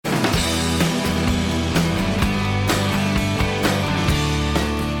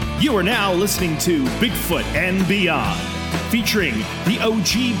You are now listening to Bigfoot and Beyond, featuring the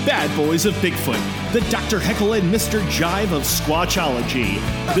OG bad boys of Bigfoot, the Dr. Heckle and Mr. Jive of Squatchology,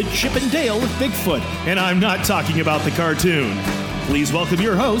 the Chip and Dale of Bigfoot, and I'm not talking about the cartoon. Please welcome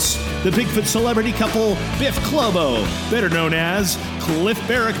your hosts, the Bigfoot celebrity couple Biff Clobo, better known as Cliff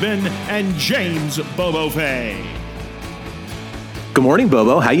Barrickman and James Bobo Fay. Good morning,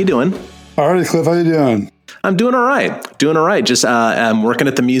 Bobo. How you doing? All right, Cliff. How you doing? I'm doing all right. Just I'm working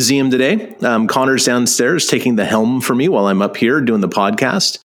at the museum today. Connor's downstairs taking the helm for me while I'm up here doing the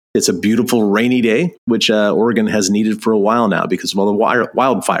podcast. It's a beautiful rainy day, which Oregon has needed for a while now because of all the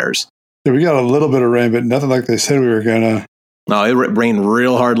wildfires. Yeah, we got a little bit of rain, but nothing like they said we were going to. No, it rained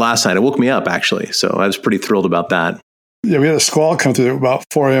real hard last night. It woke me up, actually. So I was pretty thrilled about that. Yeah, we had a squall come through about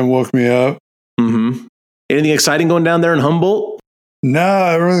 4 a.m. woke me up. Mm-hmm. Anything exciting going down there in Humboldt? No,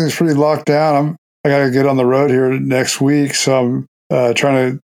 everything's pretty locked down. I got to get on the road here next week, so I'm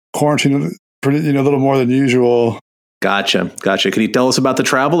trying to quarantine a little more than usual. Gotcha. Can you tell us about the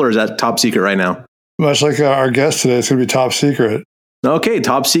travel, or is that top secret right now? Much like our guest today, it's going to be top secret. Okay,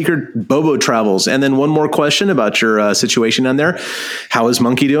 top secret Bobo travels. And then one more question about your situation down there. How is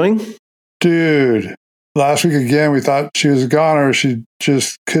Monkey doing? Dude, last week again, we thought she was a goner. She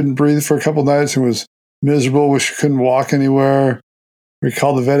just couldn't breathe for a couple nights and was miserable. She couldn't walk anywhere. We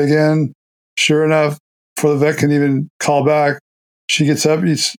called the vet again. Sure enough, before the vet can even call back, she gets up,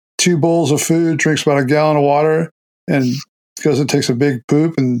 eats 2 bowls of food, drinks about a gallon of water, and goes and takes a big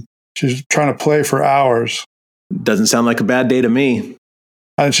poop, and she's trying to play for hours. Doesn't sound like a bad day to me.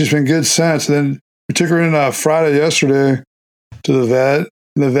 And she's been good since. Then we took her in Friday yesterday to the vet,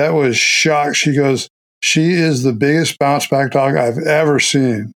 and the vet was shocked. She goes, "She is the biggest bounce back dog I've ever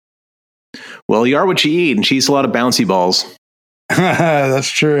seen." Well, you are what you eat, and she eats a lot of bouncy balls. That's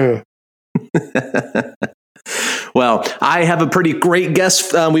true. Well, I have a pretty great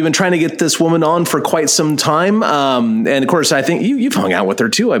guest. We've been trying to get this woman on for quite some time. And of course, I think you've hung out with her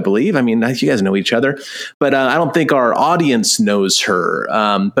too, I believe. I mean, you guys know each other, but I don't think our audience knows her.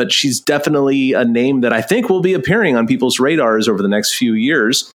 But she's definitely a name that I think will be appearing on people's radars over the next few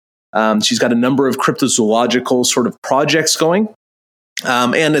years. She's got a number of cryptozoological sort of projects going.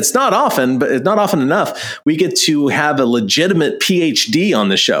 And it's not often, but it's not often enough. We get to have a legitimate PhD on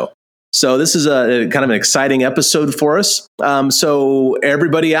the show. So this is a kind of an exciting episode for us. So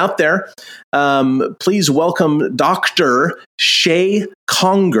everybody out there, please welcome Dr. Shea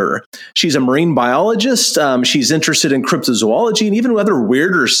Conger. She's a marine biologist. She's interested in cryptozoology and even other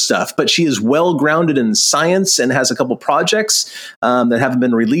weirder stuff, but she is well grounded in science and has a couple projects that haven't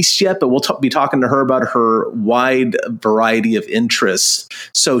been released yet, but we'll be talking to her about her wide variety of interests.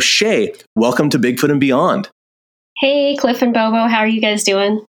 So Shea, welcome to Bigfoot and Beyond. Hey, Cliff and Bobo, how are you guys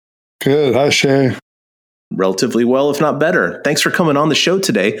doing? Good. Hi, Shea. Relatively well, if not better. Thanks for coming on the show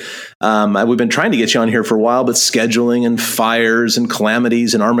today. We've been trying to get you on here for a while, but scheduling and fires and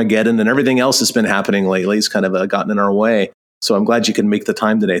calamities and Armageddon and everything else that's been happening lately has kind of gotten in our way. So I'm glad you can make the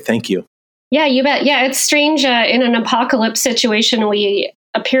time today. Thank you. Yeah, you bet. Yeah, it's strange. In an apocalypse situation, we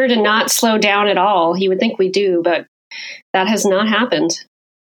appear to not slow down at all. You would think we do, but that has not happened.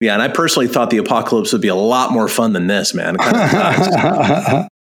 Yeah, and I personally thought the apocalypse would be a lot more fun than this, man.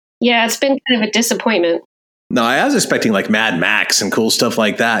 Yeah, it's been kind of a disappointment. No, I was expecting like Mad Max and cool stuff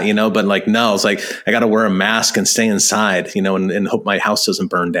like that, but like, no, it's like I got to wear a mask and stay inside, and hope my house doesn't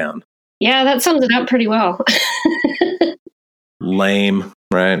burn down. Yeah, that sums it up pretty well. Lame,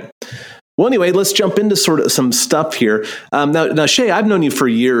 right? Well, anyway, let's jump into sort of some stuff here. Now, Shea, I've known you for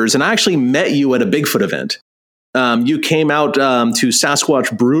years, and I actually met you at a Bigfoot event. You came out to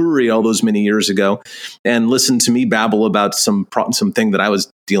Sasquatch Brewery all those many years ago and listened to me babble about something that I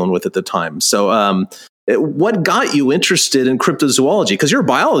was dealing with at the time. So what got you interested in cryptozoology? Because you're a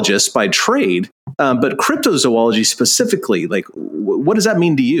biologist by trade, but cryptozoology specifically, like what does that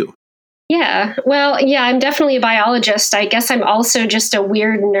mean to you? Yeah, well, yeah, I'm definitely a biologist. I guess I'm also just a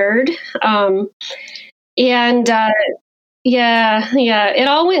weird nerd. Yeah. It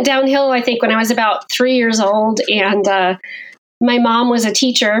all went downhill, I think, when I was about 3 years old. And my mom was a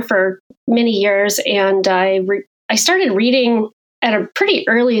teacher for many years. And I started reading at a pretty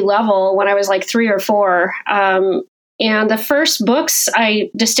early level when I was like 3 or 4. And the first books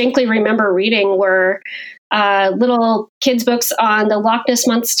I distinctly remember reading were little kids' books on the Loch Ness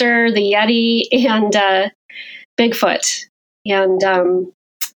Monster, the Yeti, and Bigfoot. And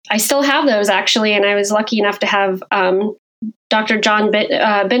I still have those, actually. And I was lucky enough to have Dr. John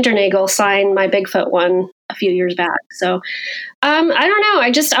Bindernagel sign my Bigfoot one a few years back. So I don't know.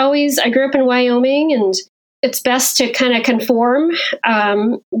 I grew up in Wyoming, and it's best to kind of conform.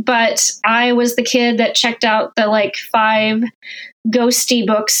 But I was the kid that checked out the 5 ghosty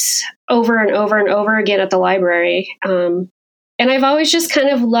books over and over and over again at the library. And I've always just kind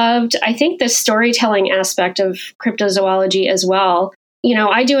of loved, I think, the storytelling aspect of cryptozoology as well.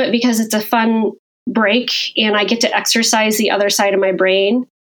 I do it because it's a fun break and I get to exercise the other side of my brain.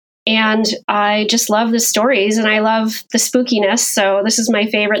 And I just love the stories and I love the spookiness. So this is my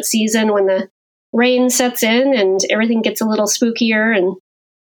favorite season when the rain sets in and everything gets a little spookier and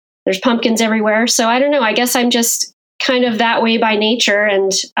there's pumpkins everywhere. So I don't know. I guess I'm just kind of that way by nature.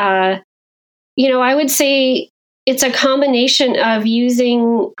 And, I would say it's a combination of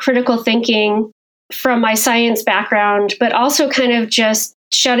using critical thinking from my science background, but also kind of just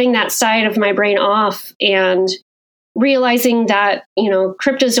shutting that side of my brain off and realizing that,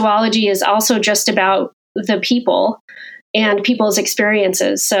 cryptozoology is also just about the people and people's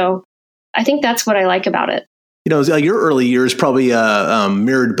experiences. So I think that's what I like about it. Your early years probably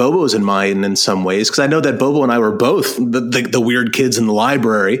mirrored Bobo's in mine in some ways, because I know that Bobo and I were both the weird kids in the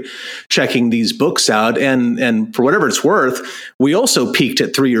library checking these books out. And for whatever it's worth, we also peaked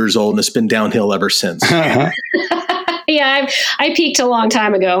at 3 years old and it's been downhill ever since. Yeah, I peaked a long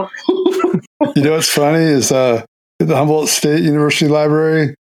time ago. What's funny is at the Humboldt State University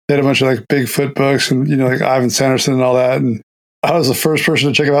Library, they had a bunch of like Bigfoot books and, like Ivan Sanderson and all that. And I was the first person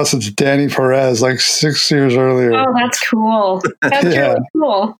to check it out since Danny Perez, like 6 years earlier. Oh, that's cool. That's really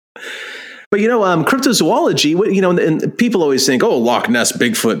cool. But, cryptozoology, and people always think, oh, Loch Ness,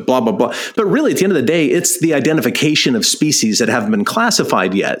 Bigfoot, blah, blah, blah. But really, at the end of the day, it's the identification of species that haven't been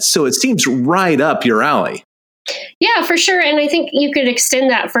classified yet. So it seems right up your alley. Yeah, for sure. And I think you could extend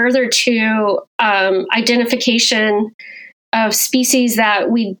that further to identification of species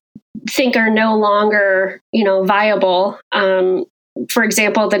that we think are no longer, viable. For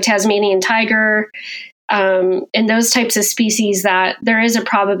example, the Tasmanian tiger, and those types of species that there is a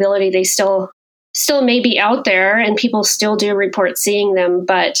probability they still may be out there and people still do report seeing them.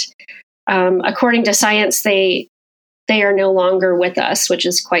 But according to science, they are no longer with us, which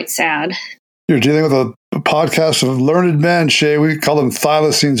is quite sad. You're dealing with a podcast of learned men, Shea. We call them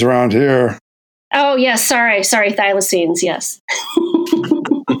thylacines around here. Oh, yes. Sorry, thylacines. Yes.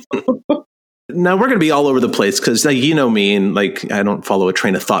 Now, we're going to be all over the place because you know me, and I don't follow a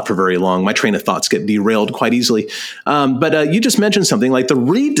train of thought for very long. My train of thoughts get derailed quite easily. But you just mentioned something like the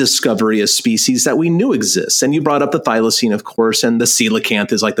rediscovery of species that we knew exists. And you brought up the thylacine, of course, and the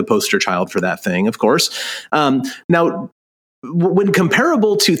coelacanth is like the poster child for that thing, of course. Now, when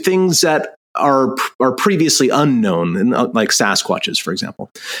comparable to things that are previously unknown, and like Sasquatches, for example,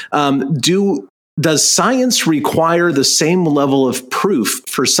 does science require the same level of proof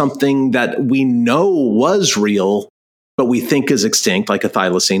for something that we know was real, but we think is extinct, like a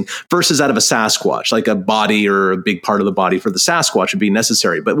thylacine, versus that of a Sasquatch, like a body or a big part of the body for the Sasquatch would be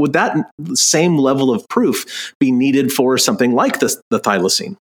necessary? But would that same level of proof be needed for something like the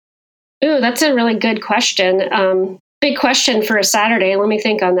thylacine? Ooh, that's a really good question. Big question for a Saturday. Let me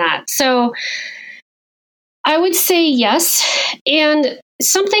think on that. So I would say yes. And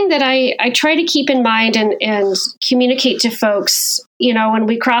something that I try to keep in mind and communicate to folks, when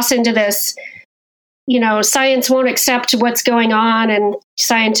we cross into this, science won't accept what's going on and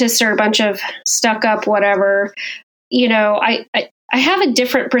scientists are a bunch of stuck up, whatever, I have a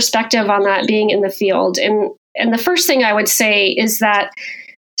different perspective on that being in the field. And the first thing I would say is that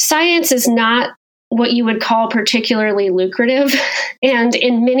science is not what you would call particularly lucrative. And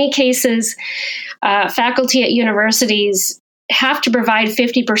in many cases, faculty at universities have to provide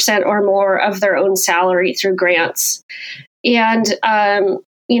 50% or more of their own salary through grants. And,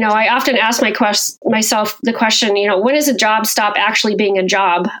 I often ask myself the question, when does a job stop actually being a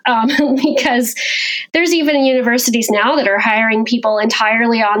job? Because there's even universities now that are hiring people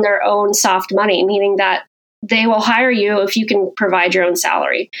entirely on their own soft money, meaning that they will hire you if you can provide your own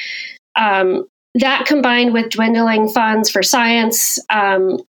salary. That combined with dwindling funds for science,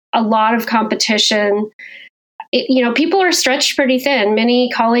 a lot of competition, people are stretched pretty thin. Many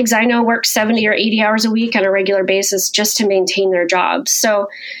colleagues I know work 70 or 80 hours a week on a regular basis just to maintain their jobs. So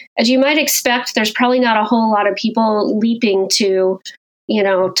as you might expect, there's probably not a whole lot of people leaping to,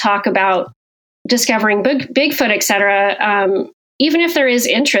 talk about discovering Bigfoot, et cetera. Even if there is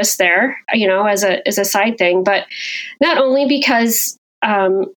interest there, as a side thing, but not only because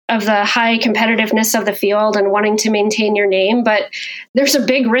of the high competitiveness of the field and wanting to maintain your name, but there's a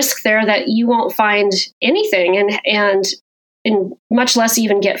big risk there that you won't find anything and much less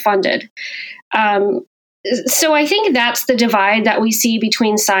even get funded. So I think that's the divide that we see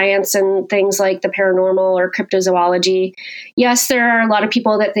between science and things like the paranormal or cryptozoology. Yes, there are a lot of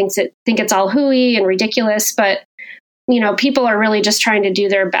people that think it's all hooey and ridiculous, but people are really just trying to do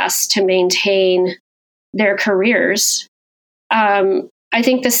their best to maintain their careers. I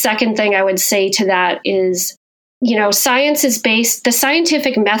think the second thing I would say to that is, science is based, the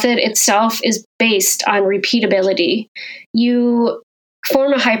scientific method itself is based on repeatability. You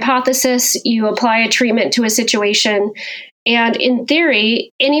form a hypothesis, you apply a treatment to a situation, and in theory,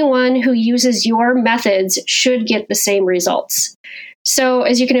 anyone who uses your methods should get the same results. So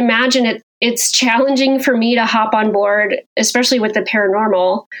as you can imagine, it's challenging for me to hop on board, especially with the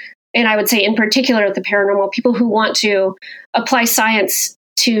paranormal. And I would say in particular with the paranormal, people who want to apply science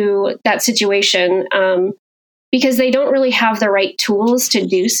to that situation, because they don't really have the right tools to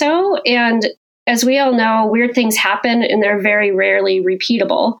do so. And as we all know, weird things happen and they're very rarely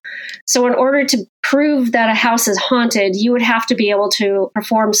repeatable. So in order to prove that a house is haunted, you would have to be able to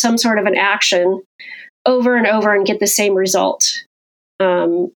perform some sort of an action over and over and get the same result.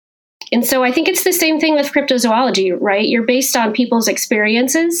 And so I think it's the same thing with cryptozoology, right? You're based on people's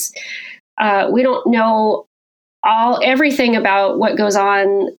experiences. We don't know everything about what goes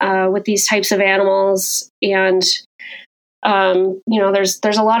on with these types of animals, and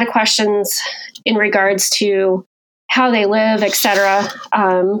there's a lot of questions in regards to how they live, et cetera,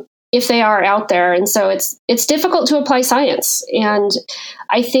 if they are out there. And so it's difficult to apply science. And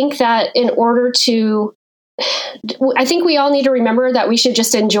I think that I think we all need to remember that we should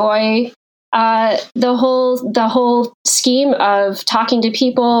just enjoy the whole scheme of talking to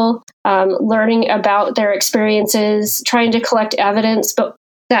people, learning about their experiences, trying to collect evidence. But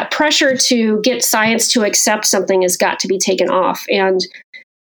that pressure to get science to accept something has got to be taken off. And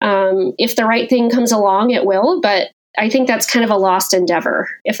if the right thing comes along, it will. But I think that's kind of a lost endeavor,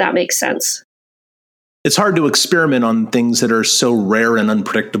 if that makes sense. It's hard to experiment on things that are so rare and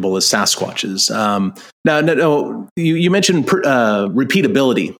unpredictable as Sasquatches. Now, you mentioned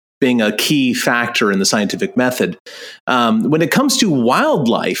repeatability being a key factor in the scientific method. When it comes to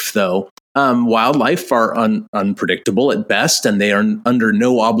wildlife, though, wildlife are unpredictable at best, and they are under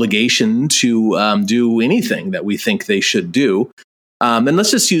no obligation to do anything that we think they should do. And let's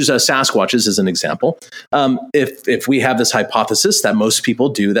just use Sasquatches as an example. If we have this hypothesis that most people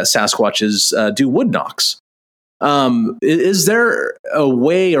do that Sasquatches do wood knocks, is there a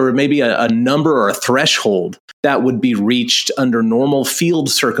way or maybe a number or a threshold that would be reached under normal field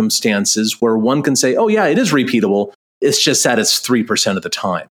circumstances where one can say, oh, yeah, it is repeatable. It's just that it's 3% of the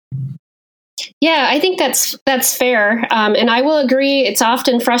time? Yeah, I think that's fair. And I will agree. It's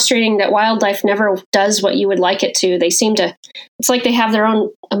often frustrating that wildlife never does what you would like it to. It's like they have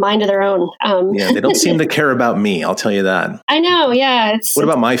a mind of their own. Yeah, they don't seem to care about me. I'll tell you that. I know. Yeah. What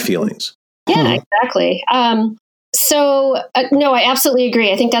about my feelings? Yeah, exactly. No, I absolutely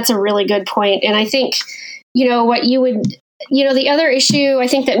agree. I think that's a really good point. And I think, the other issue I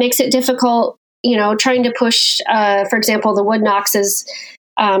think that makes it difficult, trying to push, for example, the wood knocks is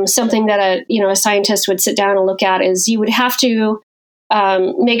something that a scientist would sit down and look at is you would have to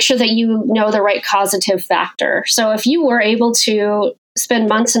make sure that you know the right causative factor. So if you were able to spend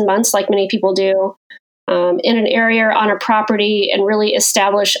months and months, like many people do, in an area on a property and really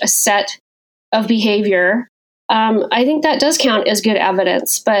establish a set of behavior, I think that does count as good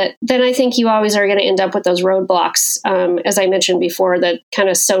evidence. But then I think you always are going to end up with those roadblocks, as I mentioned before, the kind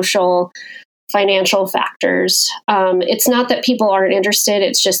of social, financial factors. It's not that people aren't interested.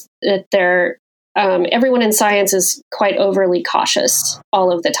 It's just that everyone in science is quite overly cautious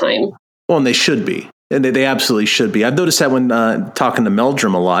all of the time. Well, and they should be. And they absolutely should be. I've noticed that when talking to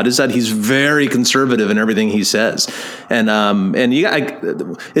Meldrum a lot, is that he's very conservative in everything he says. And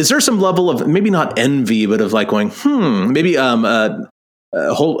is there some level of maybe not envy, but of like going, maybe like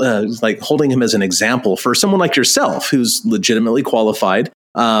holding him as an example for someone like yourself who's legitimately qualified.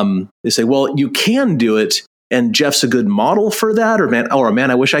 They say, well, you can do it. And Jeff's a good model for that, or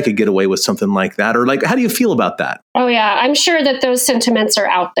man, I wish I could get away with something like that. Or like, how do you feel about that? Oh yeah, I'm sure that those sentiments are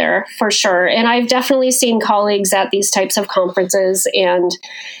out there for sure. And I've definitely seen colleagues at these types of conferences and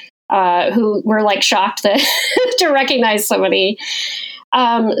who were like shocked to recognize somebody.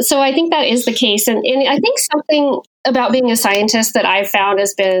 So I think that is the case. And I think something about being a scientist that I've found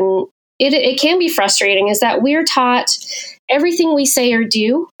has been, it can be frustrating, is that we're taught everything we say or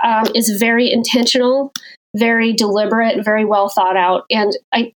do is very intentional, very deliberate, very well thought out. And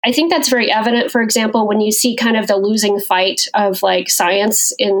I think that's very evident, for example, when you see kind of the losing fight of like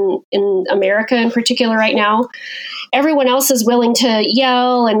science in America in particular right now. Everyone else is willing to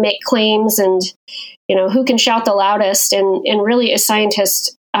yell and make claims and, who can shout the loudest. And really as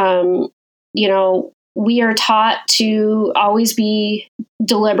scientists, we are taught to always be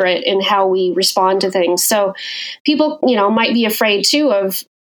deliberate in how we respond to things. So people, might be afraid too of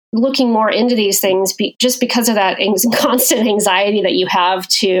looking more into these things just because of that constant anxiety that you have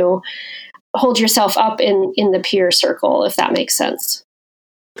to hold yourself up in the peer circle, if that makes sense.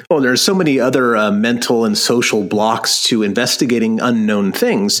 Well, there's so many other mental and social blocks to investigating unknown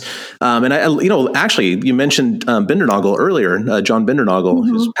things. And actually, you mentioned Bindernagel earlier, John Bindernagel,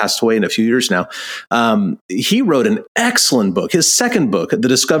 who's passed away in a few years now. He wrote an excellent book. His second book, The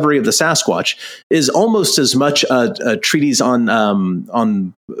Discovery of the Sasquatch, is almost as much a treatise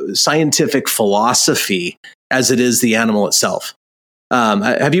on scientific philosophy as it is the animal itself.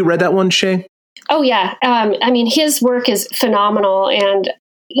 Have you read that one, Shea? Oh, yeah. His work is phenomenal. And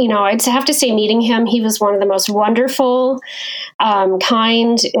I'd have to say meeting him, he was one of the most wonderful,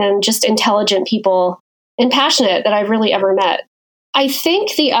 kind, and just intelligent people and passionate that I've really ever met. I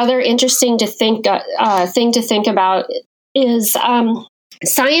think the other interesting thing to think about is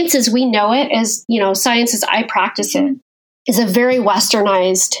science as we know it, as science as I practice it, is a very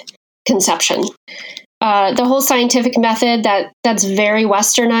westernized conception. The whole scientific method that's very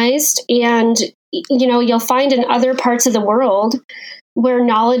westernized, and you'll find in other parts of the world where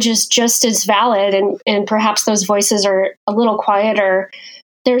knowledge is just as valid, and perhaps those voices are a little quieter.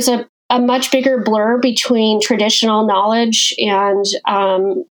 There's a much bigger blur between traditional knowledge and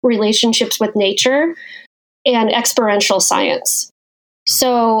relationships with nature and experiential science.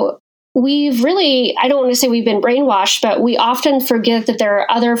 So we've really, I don't want to say we've been brainwashed, but we often forget that there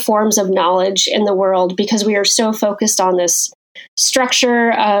are other forms of knowledge in the world because we are so focused on this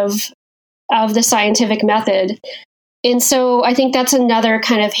structure of the scientific method. And so I think that's another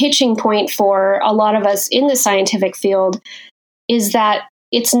kind of hitching point for a lot of us in the scientific field, is that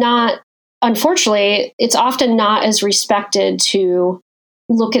it's not, unfortunately, it's often not as respected to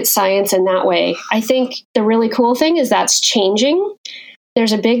look at science in that way. I think the really cool thing is that's changing.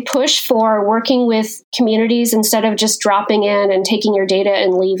 There's a big push for working with communities instead of just dropping in and taking your data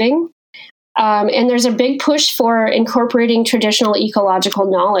and leaving. And there's a big push for incorporating traditional ecological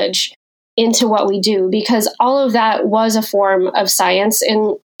knowledge into what we do, because all of that was a form of science,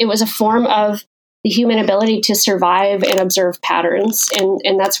 and it was a form of the human ability to survive and observe patterns.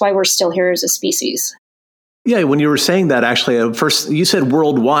 And that's why we're still here as a species. Yeah, when you were saying that, actually, at first you said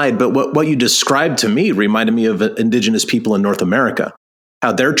worldwide, but what you described to me reminded me of indigenous people in North America,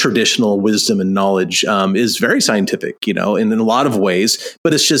 how their traditional wisdom and knowledge is very scientific, in a lot of ways,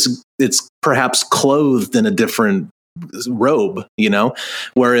 but it's perhaps clothed in a different robe,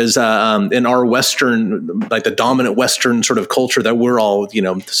 whereas in our Western, like the dominant Western sort of culture that we're all,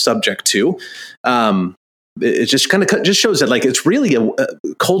 subject to, it just kind of just shows that like it's really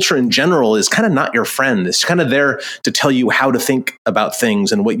a culture in general is kind of not your friend. It's kind of there to tell you how to think about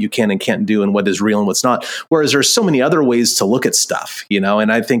things and what you can and can't do and what is real and what's not. Whereas there's so many other ways to look at stuff, and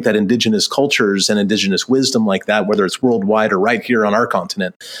I think that indigenous cultures and indigenous wisdom like that, whether it's worldwide or right here on our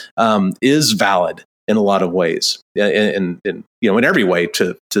continent, is valid in a lot of ways, in every way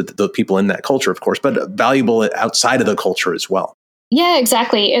to the people in that culture, of course, but valuable outside of the culture as well. Yeah,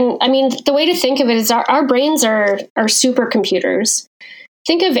 exactly. And I mean, the way to think of it is our brains are supercomputers.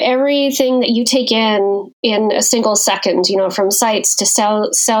 Think of everything that you take in a single second, from sights to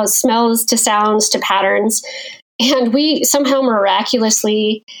smells to sounds to patterns. And we somehow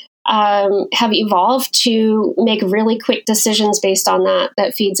miraculously have evolved to make really quick decisions based on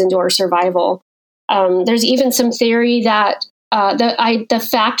that feeds into our survival. There's even some theory that the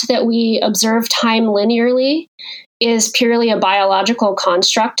fact that we observe time linearly is purely a biological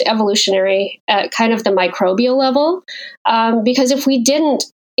construct, evolutionary, at kind of the microbial level. Because if we didn't,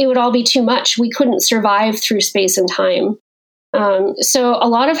 it would all be too much. We couldn't survive through space and time. So a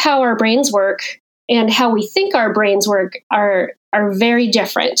lot of how our brains work and how we think our brains work are very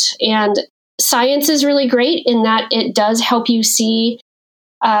different. And science is really great in that it does help you see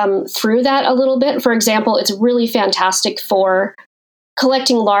through that a little bit. For example, it's really fantastic for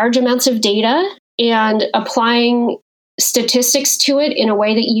collecting large amounts of data and applying statistics to it in a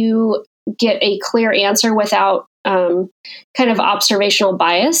way that you get a clear answer without kind of observational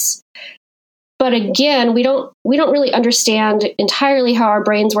bias. But again, we don't really understand entirely how our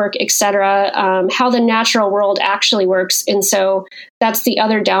brains work, et cetera, how the natural world actually works. And so that's the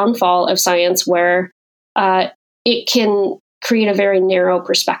other downfall of science, where it can create a very narrow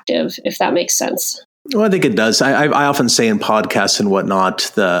perspective, if that makes sense. Well, I think it does. I often say in podcasts and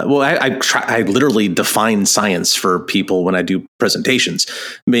whatnot, I literally define science for people when I do presentations,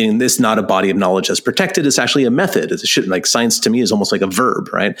 meaning it's not a body of knowledge that's protected. It's actually a method. Like science to me is almost like a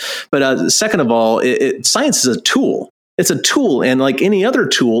verb, right? But second of all, science is a tool. It's a tool. And like any other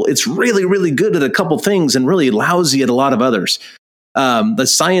tool, it's really, really good at a couple things and really lousy at a lot of others. The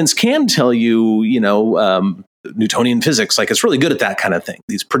science can tell you, Newtonian physics. Like, it's really good at that kind of thing,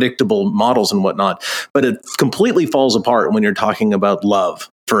 these predictable models and whatnot. But it completely falls apart when you're talking about love,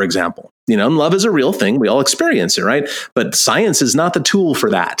 for example. And love is a real thing. We all experience it, right? But science is not the tool for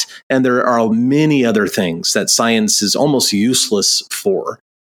that. And there are many other things that science is almost useless for.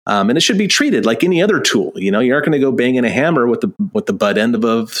 And it should be treated like any other tool. You aren't going to go banging a hammer with the butt end of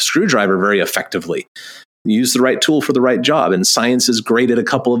a screwdriver very effectively. Use the right tool for the right job. And science is great at a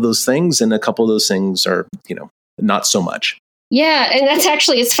couple of those things, and a couple of those things are, not so much. Yeah, and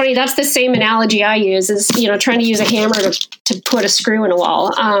it's funny. That's the same analogy I use is, trying to use a hammer to put a screw in a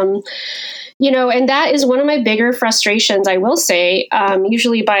wall. And that is one of my bigger frustrations, I will say,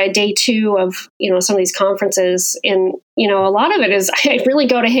 usually by day 2 of, some of these conferences. And, a lot of it is I really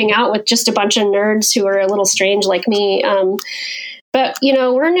go to hang out with just a bunch of nerds who are a little strange like me. But,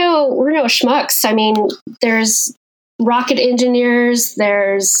 we're no schmucks. I mean, there's rocket engineers,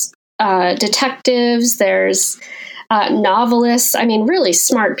 there's detectives, there's novelists. I mean, really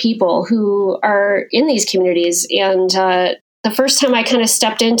smart people who are in these communities. And the first time I kind of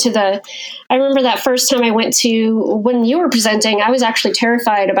stepped into I remember that first time I went to, when you were presenting, I was actually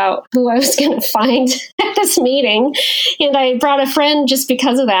terrified about who I was going to find at this meeting. And I brought a friend just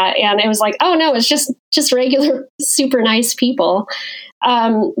because of that. And it was like, oh no, it's just regular, super nice people.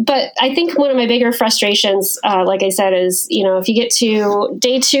 But I think one of my bigger frustrations, like I said, is, if you get to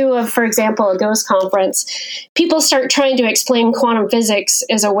day 2 of, for example, a ghost conference, people start trying to explain quantum physics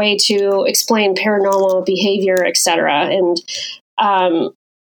as a way to explain paranormal behavior, et cetera. And,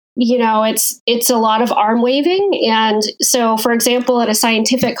 it's a lot of arm waving. And so, for example, at a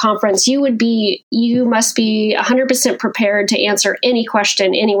scientific conference, you must be 100% prepared to answer any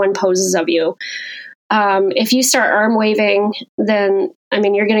question anyone poses of you. If you start arm waving, then,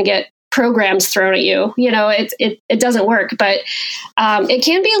 you're going to get programs thrown at you. It doesn't work, but it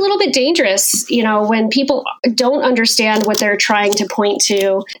can be a little bit dangerous, when people don't understand what they're trying to point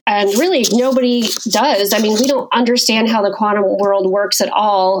to. And really, nobody does. We don't understand how the quantum world works at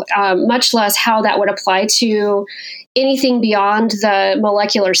all, much less how that would apply to anything beyond the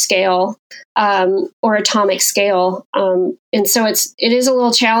molecular scale or atomic scale. And so it is a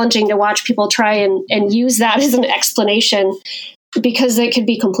little challenging to watch people try and use that as an explanation, because it could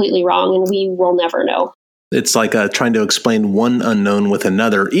be completely wrong and we will never know. It's like trying to explain one unknown with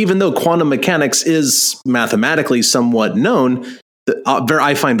another. Even though quantum mechanics is mathematically somewhat known,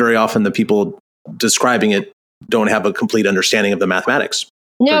 I find very often the people describing it don't have a complete understanding of the mathematics.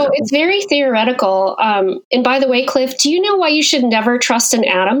 No, it's very theoretical. And by the way, Cliff, do you know why you should never trust an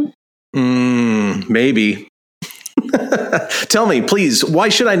atom? Maybe. Tell me, please, why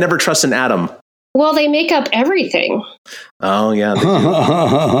should I never trust an atom? Well, they make up everything. Oh, yeah.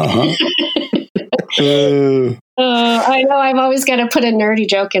 I know I've always got to put a nerdy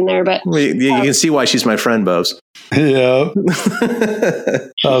joke in there, but... You can see why she's my friend, Bose. Yeah.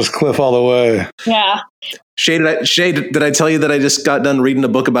 That was Cliff all the way. Yeah. Shea, did I tell you that I just got done reading a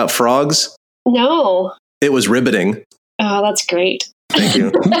book about frogs? No. It was riveting. Oh, that's great. Thank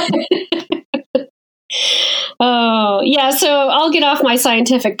you. Oh, yeah. So I'll get off my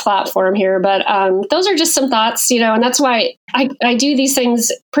scientific platform here, but those are just some thoughts, and that's why I do these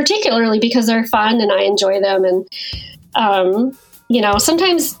things, particularly because they're fun and I enjoy them. And,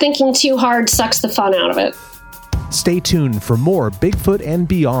 sometimes thinking too hard sucks the fun out of it. Stay tuned for more Bigfoot and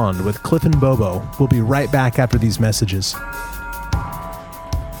Beyond with Cliff and Bobo. We'll be right back after these messages.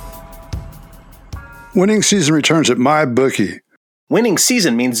 Winning season returns at MyBookie. Winning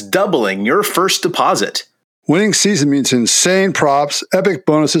season means doubling your first deposit. Winning season means insane props, epic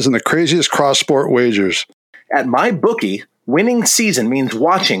bonuses, and the craziest cross-sport wagers. At MyBookie, winning season means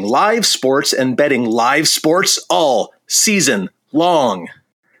watching live sports and betting live sports all season long.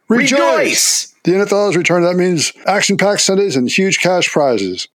 Rejoice! The NFL has returned. That means action-packed Sundays and huge cash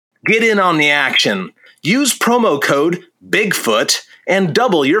prizes. Get in on the action. Use promo code BIGFOOT and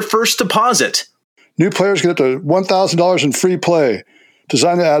double your first deposit. New players get up to $1,000 in free play,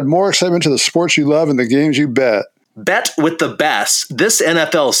 designed to add more excitement to the sports you love and the games you bet. Bet with the best this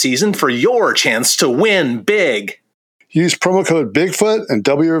NFL season for your chance to win big. Use promo code BIGFOOT and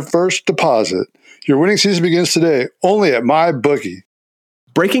double your first deposit. Your winning season begins today, only at MyBookie.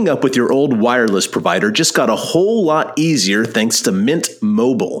 Breaking up with your old wireless provider just got a whole lot easier thanks to Mint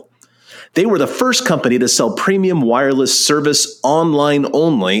Mobile. They were the first company to sell premium wireless service online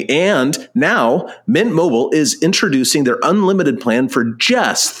only, and now Mint Mobile is introducing their unlimited plan for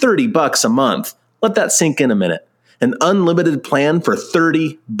just $30 a month. Let that sink in a minute. An unlimited plan for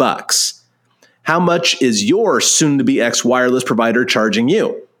 $30. How much is your soon-to-be ex-wireless provider charging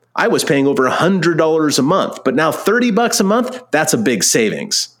you? I was paying over $100 a month, but now $30 a month, that's a big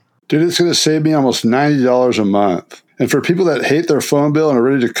savings. Dude, it's going to save me almost $90 a month. And for people that hate their phone bill and are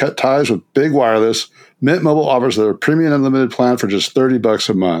ready to cut ties with big wireless, Mint Mobile offers their premium unlimited plan for just $30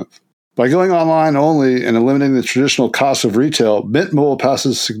 a month. By going online only and eliminating the traditional cost of retail, Mint Mobile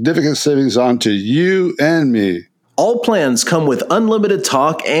passes significant savings on to you and me. All plans come with unlimited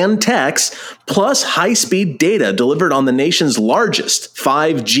talk and text, plus high-speed data delivered on the nation's largest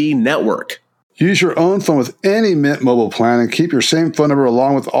 5G network. Use your own phone with any Mint Mobile plan and keep your same phone number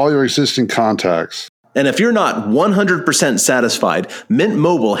along with all your existing contacts. And if you're not 100% satisfied, Mint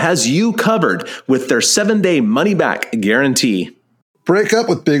Mobile has you covered with their 7-day money-back guarantee. Break up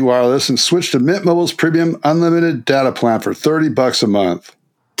with big wireless and switch to Mint Mobile's premium unlimited data plan for $30 a month.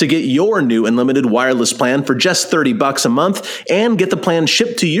 To get your new unlimited wireless plan for just $30 a month and get the plan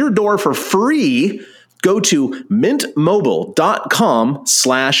shipped to your door for free, go to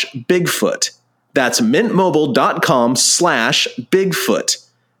mintmobile.com/Bigfoot. That's mintmobile.com/Bigfoot.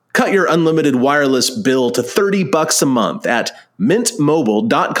 Cut your unlimited wireless bill to $30 a month at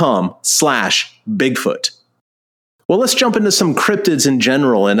mintmobile.com/Bigfoot. Well, let's jump into some cryptids in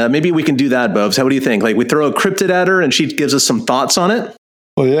general, and maybe we can do that, Bobs. What do you think? Like, we throw a cryptid at her and she gives us some thoughts on it?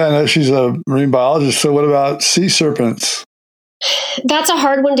 Well, yeah, I know she's a marine biologist. So what about sea serpents? That's a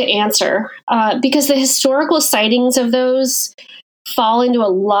hard one to answer because the historical sightings of those fall into a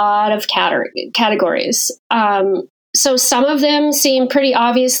lot of categories. So some of them seem pretty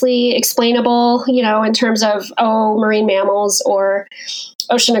obviously explainable, in terms of, marine mammals or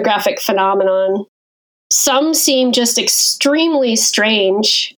oceanographic phenomenon. Some seem just extremely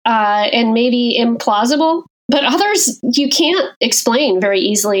strange and maybe implausible, but others you can't explain very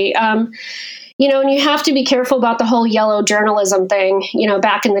easily. And you have to be careful about the whole yellow journalism thing,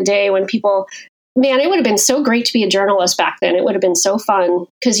 back in the day when people, man, it would have been so great to be a journalist back then. It would have been so fun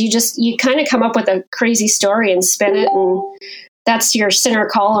because you kind of come up with a crazy story and spin it, and that's your center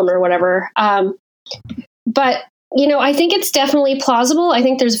column or whatever. But I think it's definitely plausible. I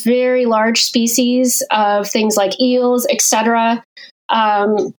think there's very large species of things like eels, etc.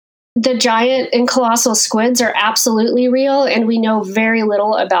 The giant and colossal squids are absolutely real, and we know very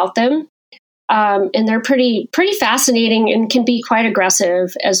little about them. And they're pretty fascinating and can be quite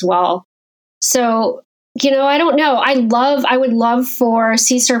aggressive as well. So, I don't know. I would love for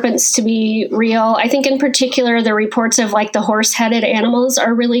sea serpents to be real. I think in particular, the reports of like the horse-headed animals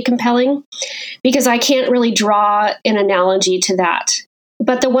are really compelling because I can't really draw an analogy to that.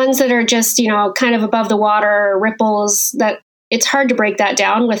 But the ones that are just, kind of above the water, ripples, that it's hard to break that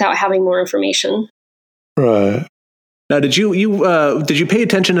down without having more information. Right. Now, did you pay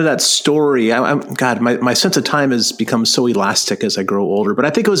attention to that story? God, my sense of time has become so elastic as I grow older. But I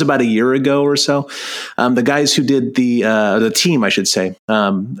think it was about a year ago or so. The guys who did the team, I should say,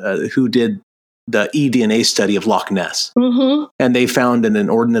 who did the eDNA study of Loch Ness, and they found an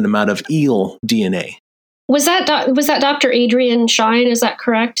inordinate amount of eel DNA. Was that Dr. Adrian Shine? Is that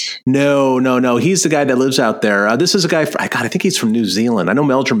correct? No. He's the guy that lives out there. This is a guy, I think he's from New Zealand. I know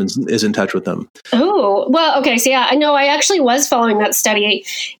Meldrum is in touch with him. Oh, well, okay. So yeah, I know I actually was following that study,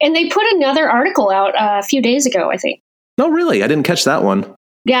 and they put another article out a few days ago, I think. No, really? I didn't catch that one.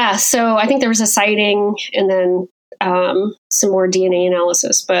 Yeah. So I think there was a sighting and then some more DNA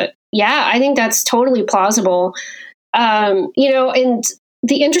analysis. But yeah, I think that's totally plausible. And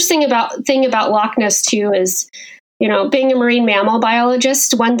the interesting thing about Loch Ness too is, being a marine mammal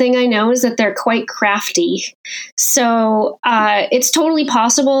biologist, one thing I know is that they're quite crafty. So it's totally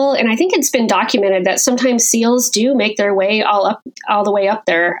possible, and I think it's been documented that sometimes seals do make their way all the way up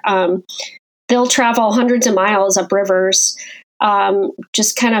there. They'll travel hundreds of miles up rivers,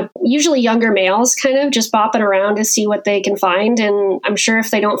 just kind of usually younger males, kind of just bopping around to see what they can find. And I'm sure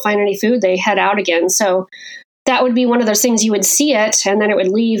if they don't find any food, they head out again. So that would be one of those things you would see it and then it would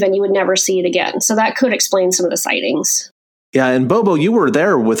leave and you would never see it again. So that could explain some of the sightings. Yeah. And Bobo, you were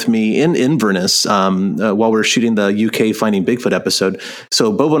there with me in Inverness while we were shooting the UK Finding Bigfoot episode.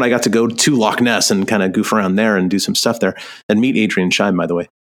 So Bobo and I got to go to Loch Ness and kind of goof around there and do some stuff there and meet Adrian Shine, by the way.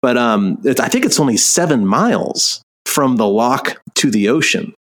 But I think it's only 7 miles from the loch to the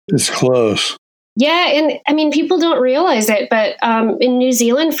ocean. It's close. Yeah, and I mean, people don't realize it, but in New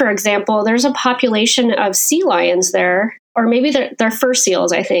Zealand, for example, there's a population of sea lions there, or maybe they're fur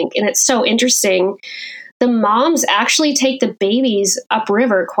seals, I think. And it's so interesting. The moms actually take the babies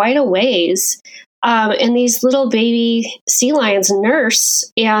upriver quite a ways, and these little baby sea lions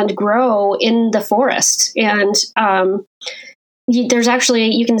nurse and grow in the forest. And there's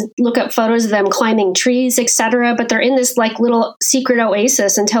actually, you can look up photos of them climbing trees, etc. But they're in this like little secret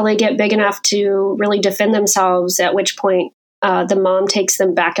oasis until they get big enough to really defend themselves, at which point the mom takes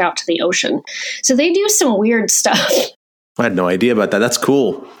them back out to the ocean. So they do some weird stuff. I had no idea about that. That's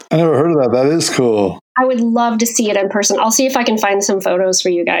cool. I never heard of that. That is cool. I would love to see it in person. I'll see if I can find some photos for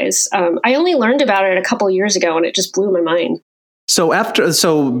you guys. I only learned about it a couple years ago, and it just blew my mind. So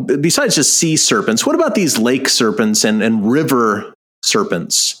besides just sea serpents, what about these lake serpents and river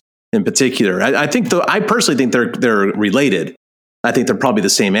serpents in particular? I personally think they're related. I think they're probably the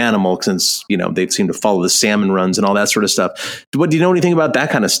same animal since, they seem to follow the salmon runs and all that sort of stuff. Do you know anything about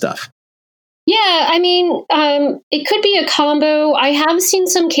that kind of stuff? Yeah, I mean, it could be a combo. I have seen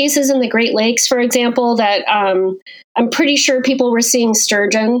some cases in the Great Lakes, for example, that I'm pretty sure people were seeing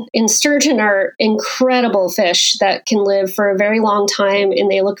sturgeon. And sturgeon are incredible fish that can live for a very long time, and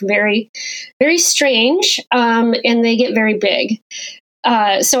they look very, very strange, and they get very big.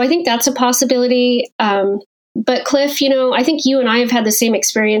 So I think that's a possibility. But Cliff, I think you and I have had the same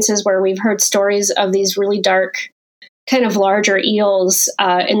experiences where we've heard stories of these really dark, kind of larger eels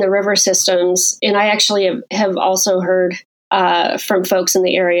in the river systems. And I actually have also heard from folks in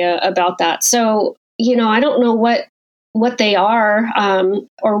the area about that. So, I don't know what they are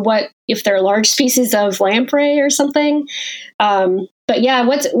or what if they're large species of lamprey or something. But yeah,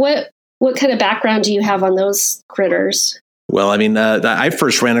 what kind of background do you have on those critters? Well, I mean, I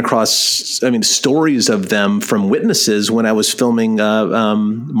first ran across, stories of them from witnesses when I was filming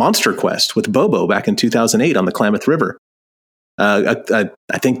Monster Quest with Bobo back in 2008 on the Klamath River. I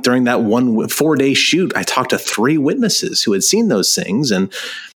think during that 4-day shoot, I talked to 3 witnesses who had seen those things, and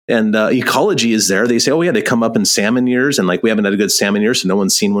ecology is there. They say, oh yeah, they come up in salmon years, and we haven't had a good salmon year, so no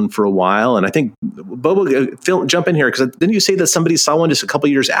one's seen one for a while. And I think Bobo, Phil, jump in here, because didn't you say that somebody saw one just a couple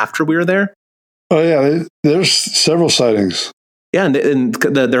years after we were there? Oh, yeah. There's several sightings. Yeah, and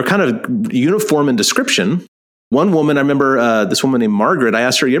they're kind of uniform in description. One woman, I remember this woman named Margaret, I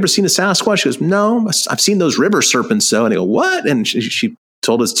asked her, you ever seen a Sasquatch? She goes, no, I've seen those river serpents, though. And I go, what? And she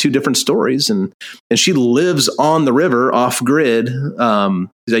told us 2 different stories. And she lives on the river off grid.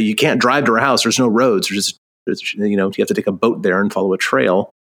 You can't drive to her house. There's no roads. You have to take a boat there and follow a trail.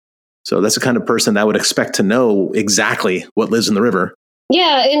 So that's the kind of person that I would expect to know exactly what lives in the river.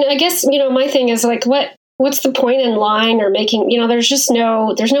 Yeah, and I guess, my thing is what's the point in lying or making, there's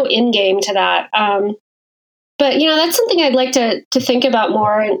no end game to that. But, that's something I'd like to think about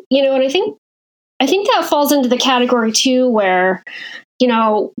more. And, and I think that falls into the category too, where,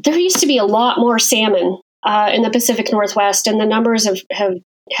 there used to be a lot more salmon in the Pacific Northwest, and the numbers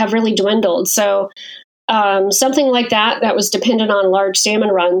have really dwindled. So something like that was dependent on large salmon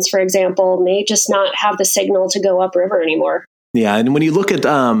runs, for example, may just not have the signal to go upriver anymore. Yeah, and when you look at,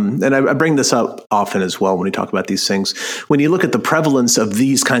 and I bring this up often as well when we talk about these things, when you look at the prevalence of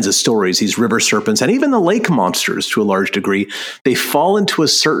these kinds of stories, these river serpents, and even the lake monsters to a large degree, they fall into a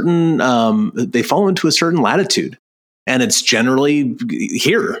certain latitude, and it's generally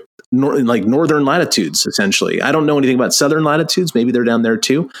here, northern latitudes, essentially. I don't know anything about southern latitudes; maybe they're down there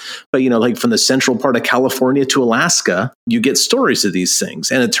too. But from the central part of California to Alaska, you get stories of these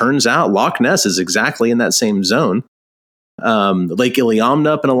things, and it turns out Loch Ness is exactly in that same zone. Lake Iliamna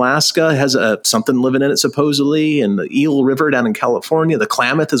up in Alaska has something living in it, supposedly, and the Eel River down in California. The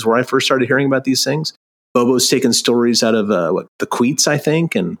Klamath is where I first started hearing about these things. Bobo's taken stories out of the Queets, I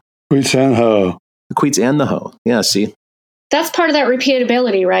think, and Queets and Ho. The Queets and the Ho. Yeah, see, that's part of that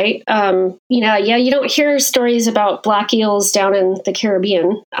repeatability, right? You don't hear stories about black eels down in the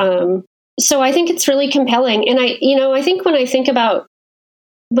Caribbean. So I think it's really compelling, and I think when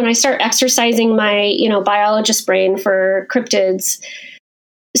I start exercising my, biologist brain for cryptids,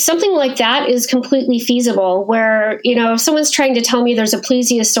 something like that is completely feasible where, if someone's trying to tell me there's a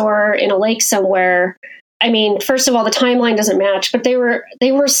plesiosaur in a lake somewhere, I mean, first of all, the timeline doesn't match, but they were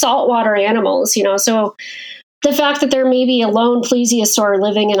saltwater animals, so the fact that there may be a lone plesiosaur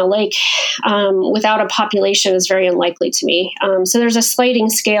living in a lake without a population is very unlikely to me. So there's a sliding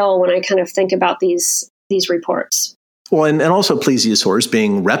scale when I kind of think about these reports. Well, and also plesiosaurs,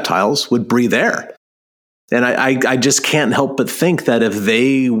 being reptiles, would breathe air. And I just can't help but think that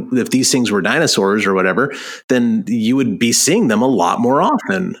if these things were dinosaurs or whatever, then you would be seeing them a lot more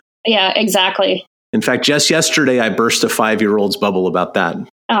often. Yeah, exactly. In fact, just yesterday, I burst a 5-year-old's bubble about that.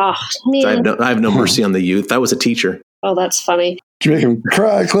 Oh, man. So I have no mercy on the youth. I was a teacher. Oh, that's funny. Did you make him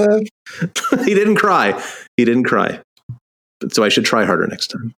cry, Cliff? He didn't cry. So I should try harder next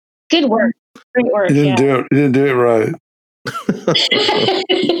time. Good work. Great work. You didn't do it right.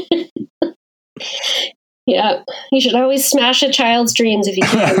 Yeah. You should always smash a child's dreams if you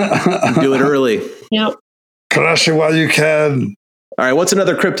can. Do it early. Yep. Crush it while you can. All right. What's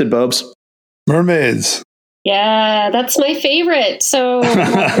another cryptid, Bobes? Mermaids. Yeah, that's my favorite. So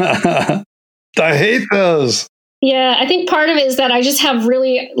I hate those. Yeah, I think part of it is that I just have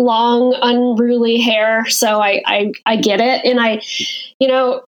really long, unruly hair, so I get it. And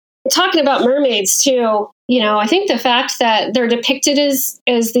talking about mermaids too, I think the fact that they're depicted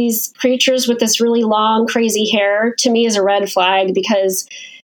as these creatures with this really long, crazy hair to me is a red flag, because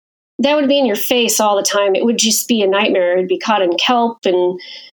that would be in your face all the time. It would just be a nightmare. It'd be caught in kelp, and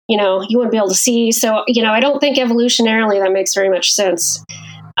you wouldn't be able to see. So I don't think evolutionarily that makes very much sense.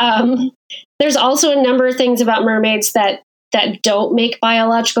 There's also a number of things about mermaids that don't make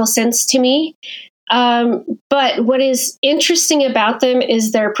biological sense to me. But what is interesting about them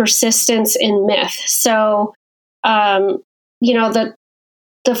is their persistence in myth. So, the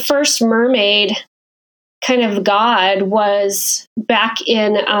first mermaid kind of god was back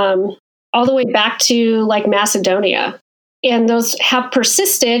in all the way back to like Macedonia, and those have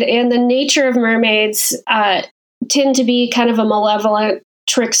persisted. And the nature of mermaids tend to be kind of a malevolent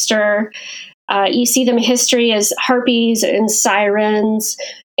trickster. You see them in history as harpies and sirens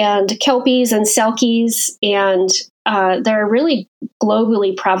and kelpies and selkies, and they're really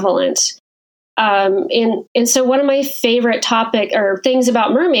globally prevalent. And so one of my favorite things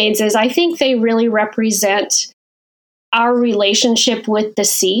about mermaids is I think they really represent our relationship with the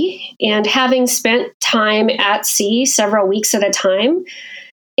sea. And having spent time at sea several weeks at a time,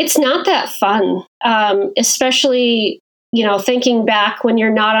 it's not that fun, especially thinking back when you're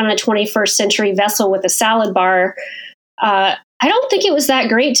not on a 21st century vessel with a salad bar. I don't think it was that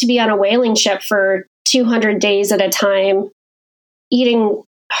great to be on a whaling ship for 200 days at a time, eating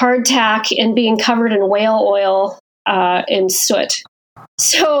hardtack and being covered in whale oil and soot.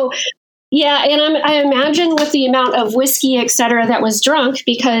 So, yeah, and I imagine with the amount of whiskey, et cetera, that was drunk,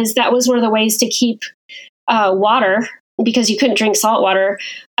 because that was one of the ways to keep water, because you couldn't drink salt water.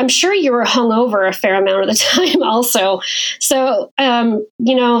 I'm sure you were hungover a fair amount of the time also. So,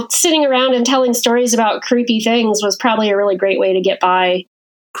 sitting around and telling stories about creepy things was probably a really great way to get by.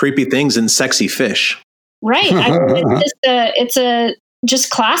 Creepy things and sexy fish. Right. I mean, it's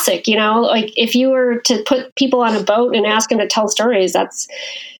just classic, like if you were to put people on a boat and ask them to tell stories,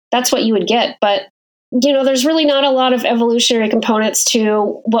 that's what you would get. But, there's really not a lot of evolutionary components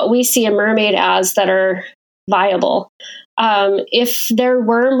to what we see a mermaid as that are viable. If there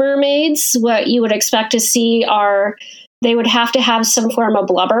were mermaids, what you would expect to see they would have to have some form of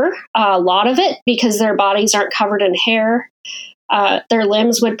blubber, a lot of it, because their bodies aren't covered in hair. Their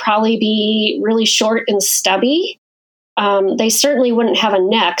limbs would probably be really short and stubby. They certainly wouldn't have a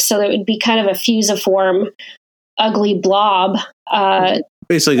neck, so it would be kind of a fusiform, ugly blob.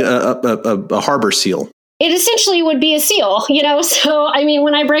 Basically a harbor seal. It essentially would be a seal, So, I mean,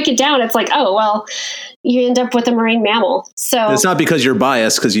 when I break it down, it's like, oh, well, you end up with a marine mammal. So it's not because you're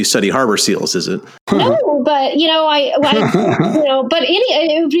biased because you study harbor seals, is it? No, but but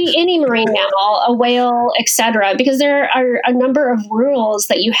it would be any marine mammal, a whale, etc. Because there are a number of rules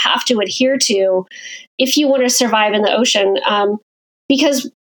that you have to adhere to if you want to survive in the ocean.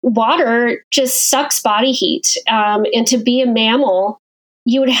 Because water just sucks body heat, and to be a mammal,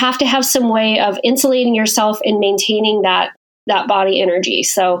 you would have to have some way of insulating yourself and maintaining that body energy.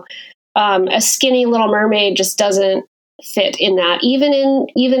 So a skinny little mermaid just doesn't fit in that, even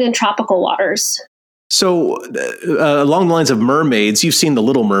in tropical waters. So along the lines of mermaids, you've seen The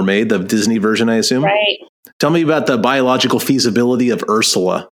Little Mermaid, the Disney version, I assume? Right. Tell me about the biological feasibility of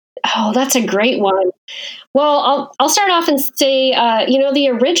Ursula. Oh, that's a great one. Well, I'll start off and say, the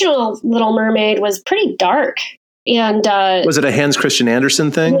original Little Mermaid was pretty dark. And was it a Hans Christian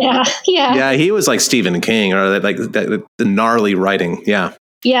Andersen thing? Yeah. He was like Stephen King, or like the gnarly writing. Yeah,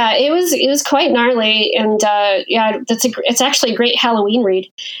 it was quite gnarly, and it's actually a great Halloween read.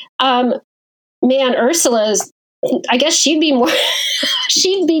 Man, Ursula's, I guess she'd be more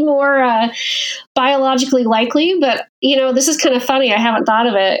biologically likely, but this is kind of funny. I haven't thought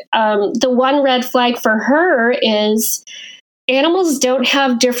of it. The one red flag for her is animals don't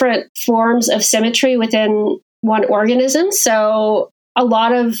have different forms of symmetry within one organism. So a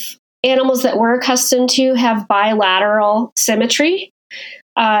lot of animals that we're accustomed to have bilateral symmetry.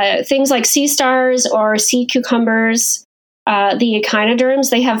 Things like sea stars or sea cucumbers, the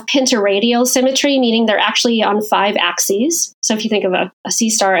echinoderms, they have pentaradial symmetry, meaning they're actually on 5 axes. So if you think of a sea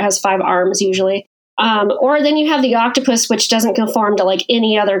star, it has 5 arms usually. Or then you have the octopus, which doesn't conform to like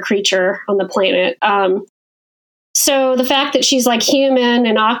any other creature on the planet. So the fact that she's like human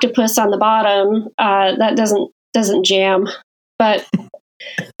and octopus on the bottom, that doesn't jam, but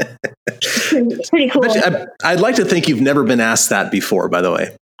pretty cool. I'd like to think you've never been asked that before, by the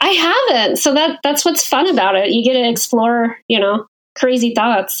way. I haven't. So that's what's fun about it. You get to explore, crazy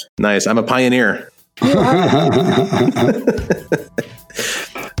thoughts. Nice. I'm a pioneer.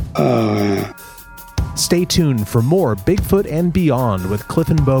 Stay Stay tuned for more Bigfoot and Beyond with Cliff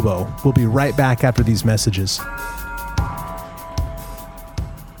and Bobo. We'll be right back after these messages.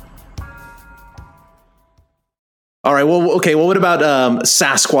 All right. Well, okay. Well, what about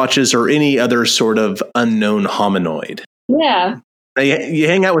Sasquatches or any other sort of unknown hominoid? Yeah. You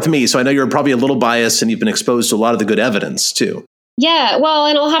hang out with me, so I know you're probably a little biased and you've been exposed to a lot of the good evidence too. Yeah. Well,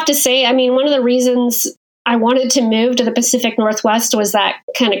 and I'll have to say, I mean, one of the reasons I wanted to move to the Pacific Northwest was that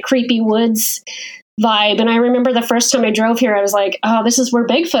kind of creepy woods vibe. And I remember the first time I drove here, I was like, oh, this is where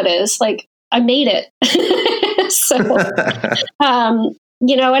Bigfoot is. Like, I made it. So, and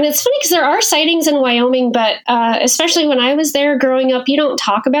it's funny because there are sightings in Wyoming, but especially when I was there growing up, you don't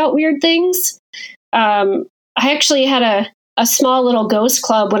talk about weird things. I actually had a small little ghost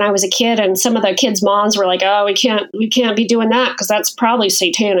club when I was a kid, and some of the kids' moms were like, "Oh, we can't be doing that because that's probably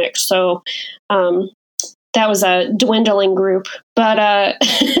satanic." So that was a dwindling group. But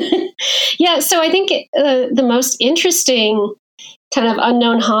yeah, so I think the most interesting kind of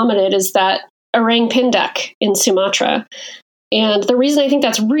unknown hominid is that orang pendek in Sumatra. And the reason I think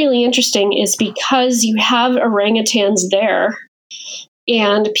that's really interesting is because you have orangutans there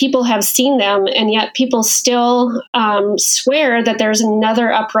and people have seen them, and yet people still swear that there's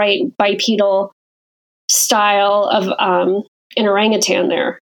another upright bipedal style of an orangutan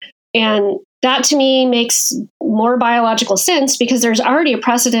there. And that to me makes more biological sense because there's already a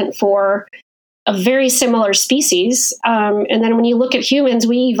precedent for a very similar species. And then when you look at humans,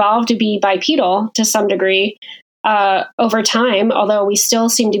 we evolved to be bipedal to some degree over time, although we still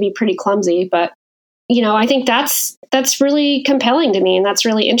seem to be pretty clumsy. But, I think that's really compelling to me, and that's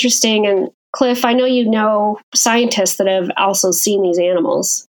really interesting. And Cliff, I know you know scientists that have also seen these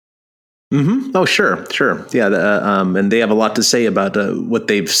animals. Mm-hmm. Oh, sure. Yeah, and they have a lot to say about what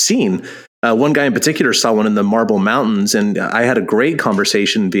they've seen. One guy in particular saw one in the Marble Mountains, and I had a great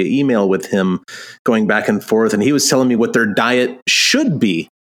conversation via email with him going back and forth, and he was telling me what their diet should be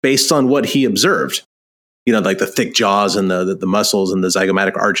based on what he observed. Like the thick jaws and the muscles and the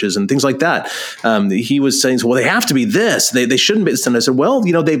zygomatic arches and things like that. He was saying, well, they have to be this. They shouldn't be. And I said, well,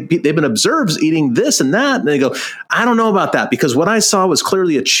 they've been observed eating this and that. And they go, I don't know about that because what I saw was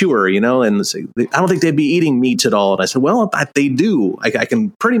clearly a chewer, and I don't think they'd be eating meat at all. And I said, well, they do. I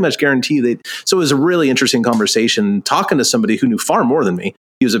can pretty much guarantee they. So it was a really interesting conversation talking to somebody who knew far more than me.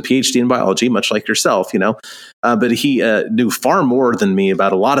 He was a PhD in biology, much like yourself, but he knew far more than me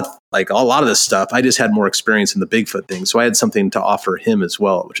about a lot of this stuff. I just had more experience in the Bigfoot thing. So I had something to offer him as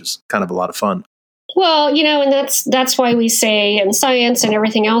well, which is kind of a lot of fun. Well, and that's why we say in science and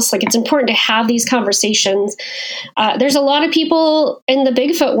everything else, like it's important to have these conversations. There's a lot of people in the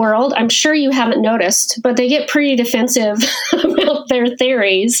Bigfoot world, I'm sure you haven't noticed, but they get pretty defensive about their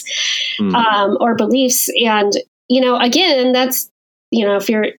theories or beliefs. And, again, that's, if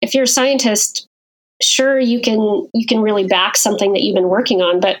you're a scientist, sure, you can really back something that you've been working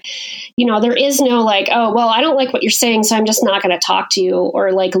on, but there is no like, oh, well, I don't like what you're saying, so I'm just not going to talk to you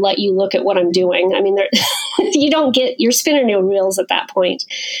or like let you look at what I'm doing. I mean, you don't get, you're spinning your wheels at that point.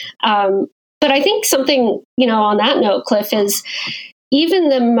 But I think something, on that note, Cliff, is even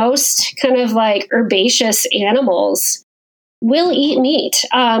the most kind of like herbaceous animals will eat meat.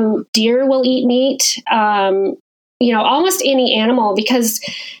 Deer will eat meat. Almost any animal, because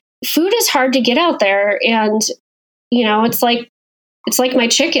food is hard to get out there. And, it's like my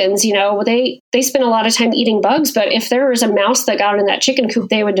chickens, they spend a lot of time eating bugs, but if there was a mouse that got in that chicken coop,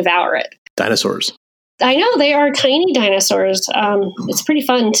 they would devour it. Dinosaurs. I know, they are tiny dinosaurs. It's pretty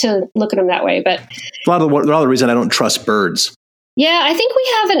fun to look at them that way, but a lot of the reason I don't trust birds. Yeah, I think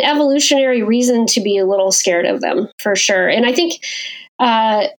we have an evolutionary reason to be a little scared of them, for sure. And I think,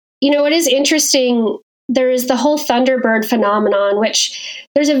 it is interesting. There is the whole thunderbird phenomenon, which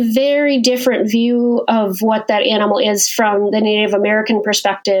there's a very different view of what that animal is from the Native American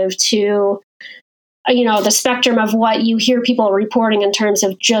perspective to, the spectrum of what you hear people reporting in terms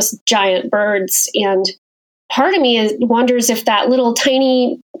of just giant birds. And part of me wonders if that little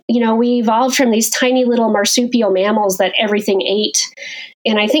tiny, we evolved from these tiny little marsupial mammals that everything ate.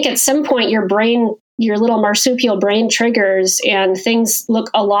 And I think at some point your little marsupial brain triggers and things look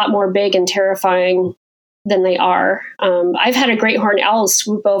a lot more big and terrifying than they are. I've had a great horned owl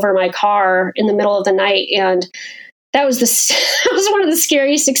swoop over my car in the middle of the night, and that was that was one of the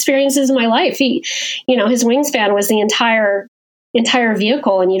scariest experiences of my life. He, his wingspan was the entire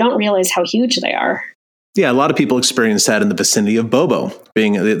vehicle, and you don't realize how huge they are. Yeah, a lot of people experience that in the vicinity of Bobo.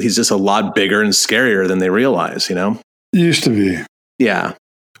 He's just a lot bigger and scarier than they realize. Used to be. Yeah.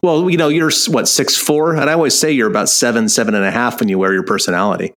 Well, you're what, 6'4", and I always say you're about 7.5 when you wear your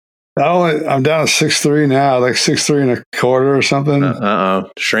personality. I'm down to 6'3" now, like 6'3 1/4 or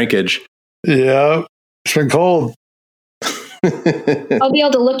something. Shrinkage. Yeah. It's been cold. I'll be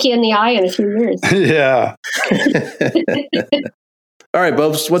able to look you in the eye in a few years. Yeah. All right,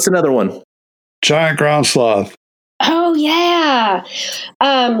 Bobs, what's another one? Giant ground sloth. Oh yeah.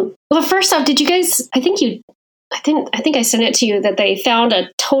 Well, first off, did you guys? I think I sent it to you that they found a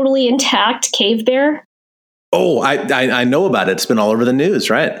totally intact cave bear. Oh, I know about it. It's been all over the news,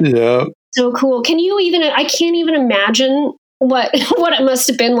 right? Yeah. So cool. I can't even imagine what it must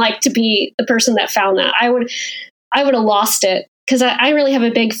have been like to be the person that found that. I would have lost it because I really have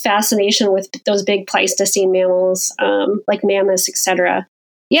a big fascination with those big Pleistocene mammals, like mammoths, etc.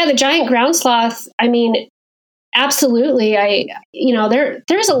 Yeah, the giant ground sloth. I mean, absolutely.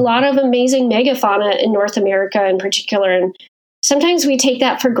 There's a lot of amazing megafauna in North America in particular, and sometimes we take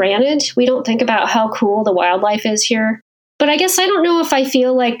that for granted. We don't think about how cool the wildlife is here. But I guess I don't know if I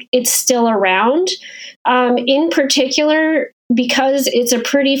feel like it's still around. In particular, because it's a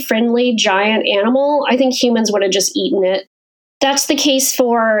pretty friendly giant animal, I think humans would have just eaten it. That's the case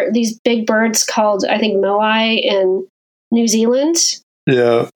for these big birds called, I think, moai in New Zealand.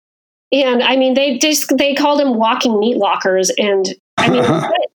 Yeah. And I mean, they called them walking meat lockers. And I mean,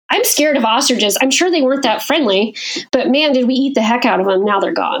 I'm scared of ostriches. I'm sure they weren't that friendly, but man, did we eat the heck out of them. Now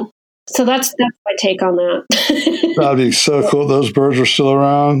they're gone. So that's my take on that. That'd be so cool. Those birds are still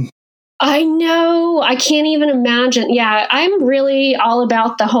around. I know. I can't even imagine. Yeah, I'm really all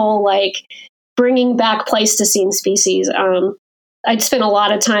about the whole like bringing back Pleistocene species. I'd spend a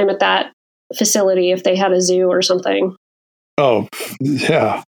lot of time at that facility if they had a zoo or something. Oh,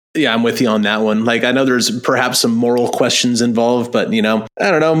 yeah. Yeah, I'm with you on that one. Like, I know there's perhaps some moral questions involved, but, I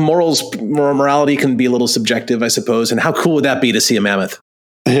don't know. Morality can be a little subjective, I suppose. And how cool would that be to see a mammoth?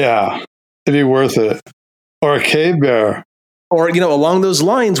 Yeah, it'd be worth it. Or a cave bear. Or, along those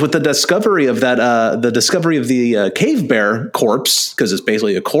lines with the discovery of the cave bear corpse, because it's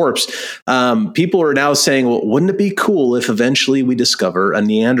basically a corpse, people are now saying, well, wouldn't it be cool if eventually we discover a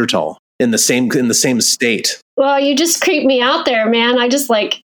Neanderthal in the same state? Well, you just creeped me out there, man. I just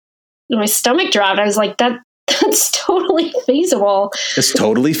my stomach dropped. I was like, that's totally feasible. It's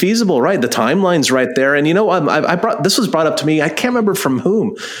totally feasible, right? The timeline's right there. And this was brought up to me. I can't remember from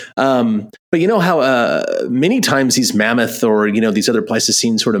whom. But you know how many times these mammoth or, these other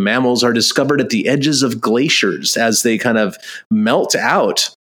Pleistocene sort of mammals are discovered at the edges of glaciers as they kind of melt out,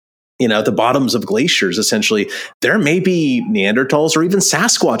 at the bottoms of glaciers, essentially. There may be Neanderthals or even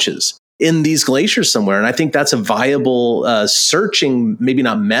Sasquatches in these glaciers somewhere. And I think that's a viable searching, maybe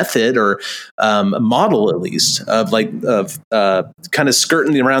not method or model, at least, of kind of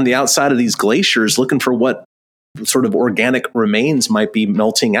skirting around the outside of these glaciers, looking for what sort of organic remains might be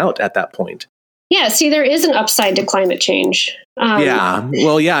melting out at that point. Yeah, see, there is an upside to climate change. I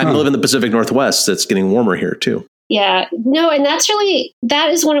live in the Pacific Northwest. It's getting warmer here too. Yeah, no, and that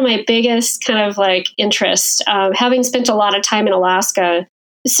is one of my biggest kind of interests, having spent a lot of time in Alaska.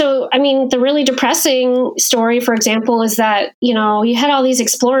 So, I mean, the really depressing story, for example, is that, you had all these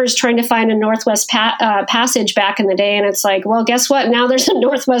explorers trying to find a Northwest Passage back in the day. And it's like, well, guess what? Now there's a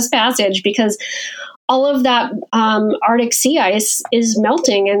Northwest Passage because all of that Arctic sea ice is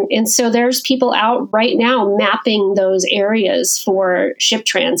melting. And so there's people out right now mapping those areas for ship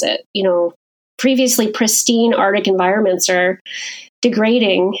transit. Previously pristine Arctic environments are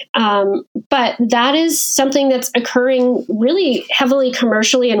degrading. But that is something that's occurring really heavily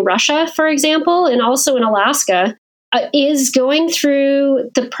commercially in Russia, for example, and also in Alaska, is going through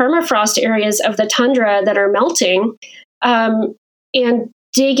the permafrost areas of the tundra that are melting and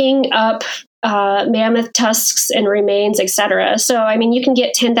digging up mammoth tusks and remains, etc. So, I mean, you can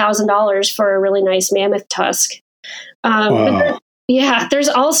get $10,000 for a really nice mammoth tusk. Wow. Yeah, there's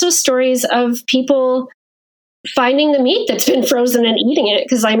also stories of people finding the meat that's been frozen and eating it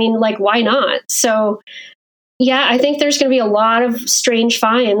because, I mean, why not? So, yeah, I think there's going to be a lot of strange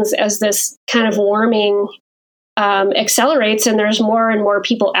finds as this kind of warming accelerates and there's more and more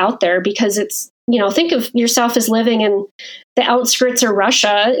people out there because it's, think of yourself as living in the outskirts of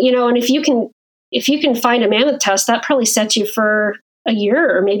Russia, and if you can find a mammoth tusk, that probably sets you for a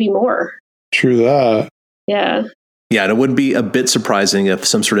year or maybe more. True that. Yeah. Yeah, and it would be a bit surprising if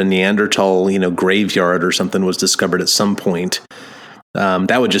some sort of Neanderthal, graveyard or something was discovered at some point.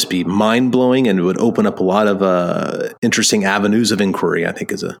 That would just be mind-blowing and it would open up a lot of interesting avenues of inquiry, I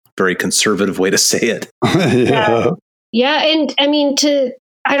think is a very conservative way to say it. Yeah, and I mean,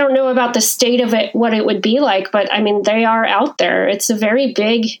 I don't know about the state of it, what it would be like, but I mean, they are out there. It's a very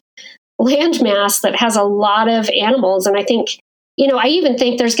big landmass that has a lot of animals. And I think, I even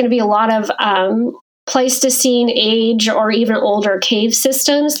think there's going to be a lot of Pleistocene age or even older cave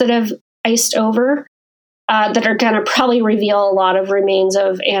systems that have iced over that are going to probably reveal a lot of remains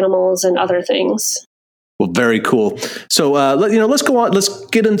of animals and other things. Well, very cool. So, let's go on. Let's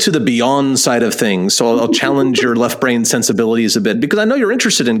get into the beyond side of things. So I'll challenge your left brain sensibilities a bit, because I know you're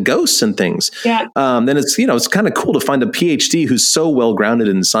interested in ghosts and things. Yeah. Then it's kind of cool to find a PhD who's so well grounded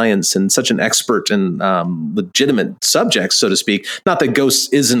in science and such an expert in legitimate subjects, so to speak. Not that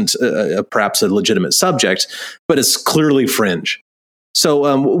ghosts isn't perhaps a legitimate subject, but it's clearly fringe.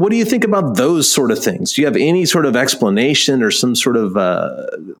 So what do you think about those sort of things? Do you have any sort of explanation or some sort of,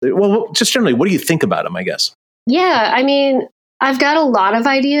 just generally, what do you think about them, I guess? Yeah, I mean, I've got a lot of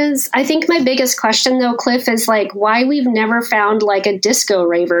ideas. I think my biggest question, though, Cliff, is like why we've never found like a disco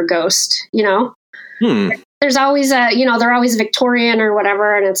raver ghost, There's always they're always Victorian or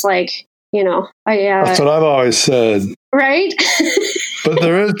whatever. And it's like, that's what I've always said. Right. But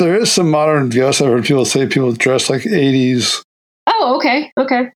there is some modern ghosts. I've heard people say people dress like 80s. Oh, okay.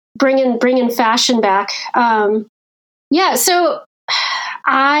 Bringing fashion back. Yeah. So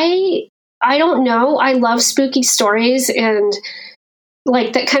I don't know. I love spooky stories and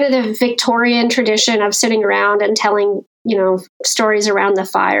like that kind of the Victorian tradition of sitting around and telling, stories around the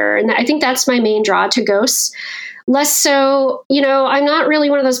fire. And I think that's my main draw to ghosts. Less so, I'm not really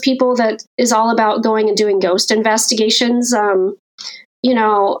one of those people that is all about going and doing ghost investigations.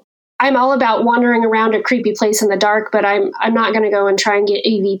 I'm all about wandering around a creepy place in the dark, but I'm not going to go and try and get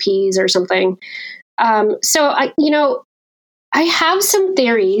AVPs or something. So I have some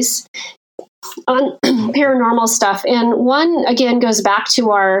theories on paranormal stuff, and one again goes back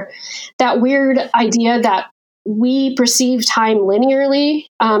to that weird idea that we perceive time linearly,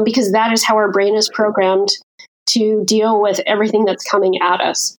 because that is how our brain is programmed to deal with everything that's coming at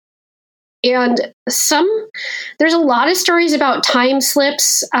us. And there's a lot of stories about time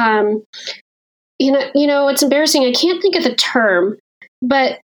slips. It's embarrassing. I can't think of the term,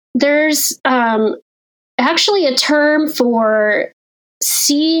 but there's actually a term for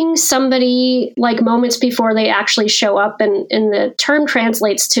seeing somebody like moments before they actually show up. And the term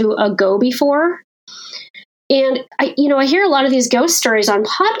translates to a go before. And I hear a lot of these ghost stories on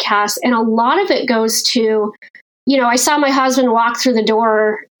podcasts, and a lot of it goes to, I saw my husband walk through the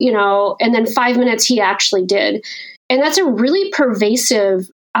door, and then 5 minutes he actually did. And that's a really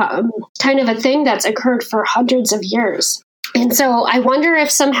pervasive kind of a thing that's occurred for hundreds of years. And so I wonder if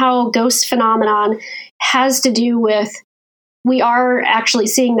somehow ghost phenomenon has to do with we are actually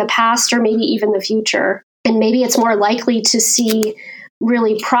seeing the past or maybe even the future. And maybe it's more likely to see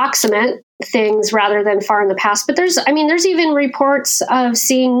really proximate things rather than far in the past. But there's even reports of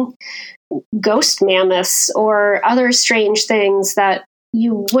seeing ghost mammoths or other strange things that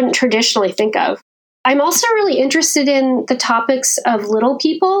you wouldn't traditionally think of. I'm also really interested in the topics of little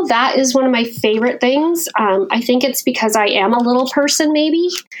people. That is one of my favorite things. I think it's because I am a little person, maybe.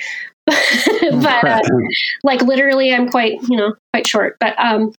 But like literally, I'm quite short. But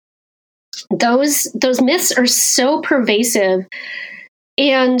those myths are so pervasive,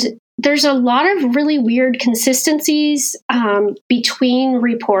 and there's a lot of really weird consistencies between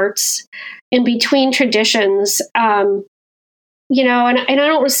reports and between traditions. And I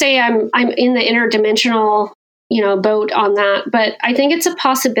don't say I'm in the interdimensional, boat on that, but I think it's a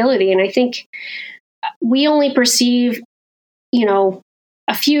possibility. And I think we only perceive,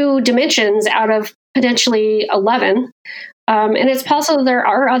 a few dimensions out of potentially 11. And it's possible there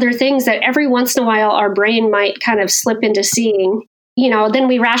are other things that every once in a while our brain might kind of slip into seeing. Then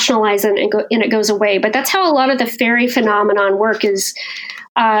we rationalize it and it goes away. But that's how a lot of the fairy phenomenon work is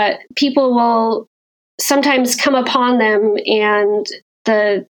people will sometimes come upon them and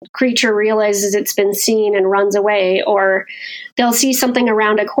the creature realizes it's been seen and runs away, or they'll see something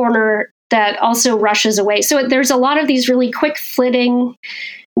around a corner that also rushes away. So there's a lot of these really quick flitting,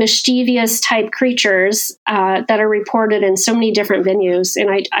 mischievous type creatures that are reported in so many different venues.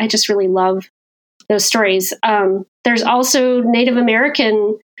 And I just really love those stories. There's also a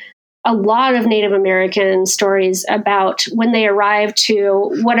lot of Native American stories about when they arrived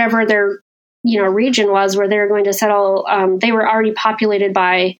to whatever their region was where they were going to settle. They were already populated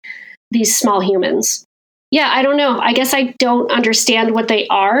by these small humans. Yeah, I don't know. I guess I don't understand what they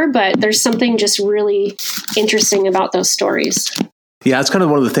are, but there's something just really interesting about those stories. Yeah, it's kind of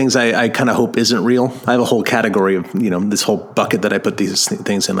one of the things I kind of hope isn't real. I have a whole category of, this whole bucket that I put these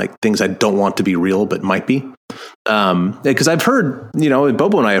things in, like things I don't want to be real, but might be. Because I've heard,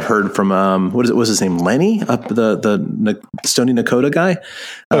 Bobo and I have heard from, what was his name? Lenny, the Stony Nakota guy,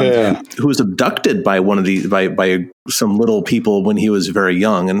 who was abducted by one of these, by some little people when he was very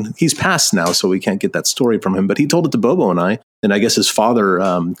young, and he's passed now, so we can't get that story from him, but he told it to Bobo and I guess his father,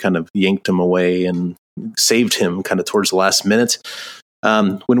 kind of yanked him away and saved him kind of towards the last minute.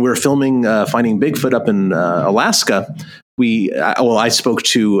 When we were filming Finding Bigfoot up in Alaska, I spoke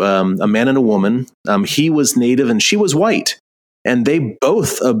to a man and a woman. He was native and she was white. And they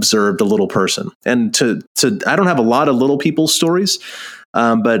both observed a little person. And I don't have a lot of little people stories,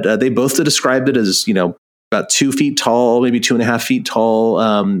 but they both described it as, about 2 feet tall, maybe 2.5 feet tall,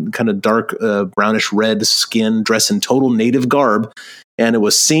 kind of dark brownish red skin, dressed in total native garb. And it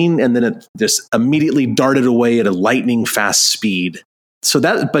was seen, and then it just immediately darted away at a lightning fast speed.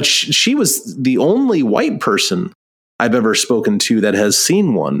 But she was the only white person I've ever spoken to that has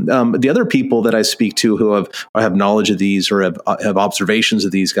seen one. The other people that I speak to who have knowledge of these or have observations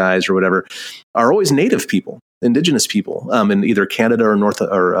of these guys or whatever are always native people, indigenous people in either Canada or North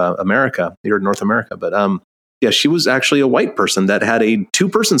America. But she was actually a white person that had a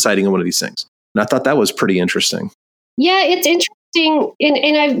 2-person sighting of one of these things, and I thought that was pretty interesting. Yeah, it's interesting.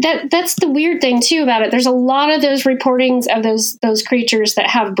 And that's the weird thing too about it. There's a lot of those reportings of those creatures that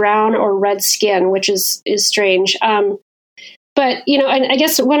have brown or red skin, which is strange. But and I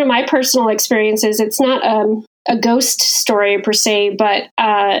guess one of my personal experiences, it's not a ghost story per se, but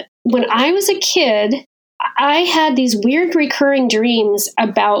when I was a kid, I had these weird recurring dreams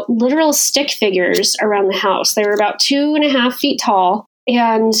about literal stick figures around the house. They were about 2.5 feet tall,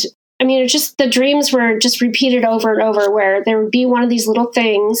 and it's just the dreams were just repeated over and over, where there would be one of these little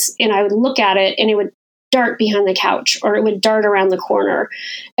things and I would look at it and it would dart behind the couch or it would dart around the corner.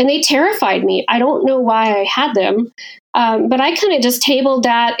 And they terrified me. I don't know why I had them, but I kind of just tabled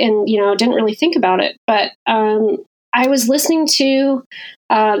that and, didn't really think about it. But I was listening to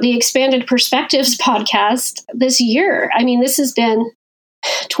the Expanded Perspectives podcast this year. This has been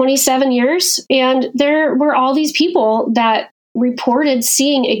 27 years. And there were all these people that reported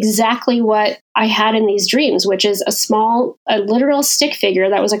seeing exactly what I had in these dreams, which is a literal stick figure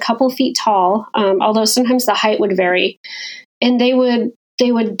that was a couple feet tall, although sometimes the height would vary. And they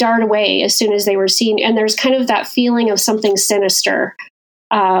would dart away as soon as they were seen. And there's kind of that feeling of something sinister,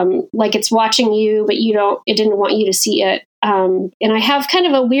 like it's watching you, but it didn't want you to see it. And I have kind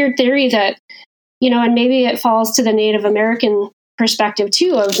of a weird theory that, and maybe it falls to the Native American perspective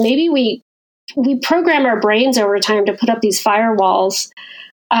too, of maybe we program our brains over time to put up these firewalls,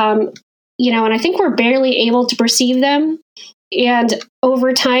 and I think we're barely able to perceive them. And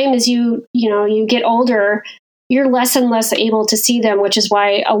over time, as you get older, you're less and less able to see them, which is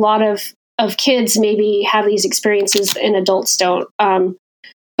why a lot of kids maybe have these experiences and adults don't.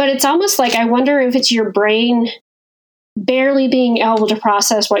 But it's almost like, I wonder if it's your brain barely being able to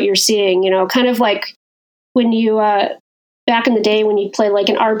process what you're seeing, kind of like when you, back in the day when you'd play like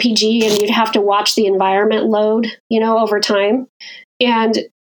an RPG and you'd have to watch the environment load, over time. And,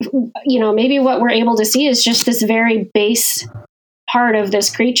 maybe what we're able to see is just this very base part of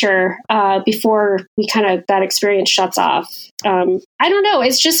this creature before that experience shuts off. I don't know.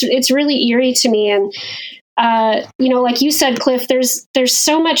 It's really eerie to me. And, like you said, Cliff, there's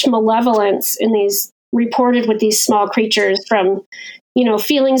so much malevolence in these reported with these small creatures, from,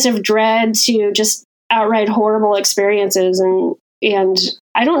 feelings of dread to just outright horrible experiences. And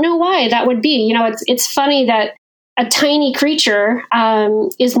I don't know why that would be. It's funny that a tiny creature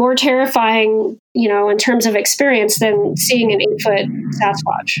is more terrifying, in terms of experience than seeing an 8-foot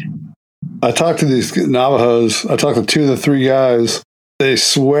Sasquatch. I talked to these Navajos. I talked to 2 of the 3 guys. They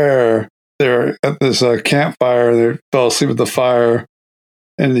swear they're at this campfire. They fell asleep at the fire.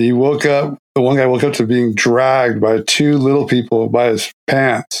 And he woke up. The one guy woke up to being dragged by 2 little people by his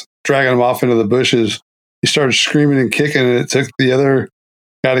pants, dragging him off into the bushes. He started screaming and kicking, and it took the other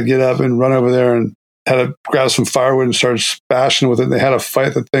guy to get up and run over there and had to grab some firewood and start bashing with it. And they had to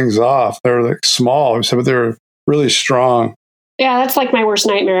fight the things off. They were like small, but they were really strong. Yeah, that's like my worst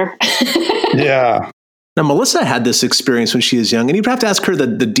nightmare. Yeah. Now, Melissa had this experience when she was young, and you'd have to ask her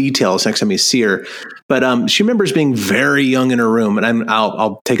the details next time you see her. But she remembers being very young in her room, and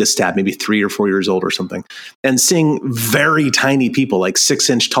I'll take a stab, maybe 3 or 4 years old or something, and seeing very tiny people, like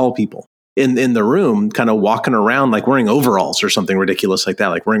 6-inch tall people in the room, kind of walking around like wearing overalls or something ridiculous like that,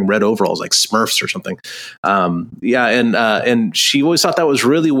 like wearing red overalls, like Smurfs or something. And she always thought that was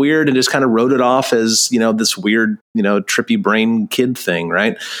really weird and just kind of wrote it off as, this weird, trippy brain kid thing,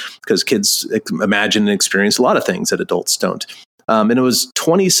 right? Because kids imagine and experience a lot of things that adults don't. And it was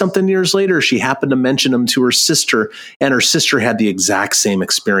 20-something years later, she happened to mention them to her sister, and her sister had the exact same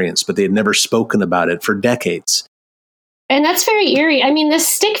experience, but they had never spoken about it for decades. And that's very eerie. This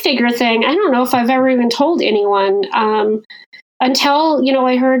stick figure thing, I don't know if I've ever even told anyone until,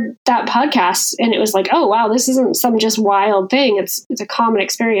 I heard that podcast, and it was like, oh, wow, this isn't some just wild thing. It's a common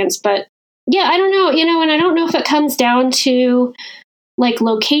experience. But yeah, I don't know, and I don't know if it comes down to like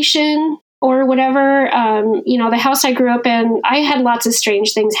location or whatever. The house I grew up in, I had lots of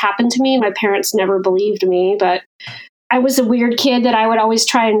strange things happen to me. My parents never believed me, but I was a weird kid that I would always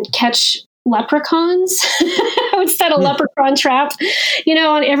try and catch leprechauns. I would set a leprechaun trap,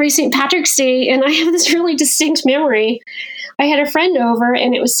 on every St. Patrick's Day. And I have this really distinct memory. I had a friend over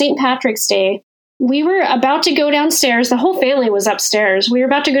and it was St. Patrick's Day. We were about to go downstairs. The whole family was upstairs. We were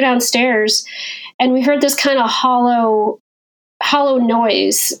about to go downstairs and we heard this kind of hollow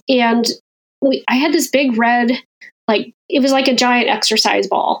noise. And I had this big red, it was like a giant exercise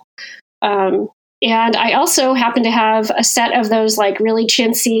ball. And I also happened to have a set of those really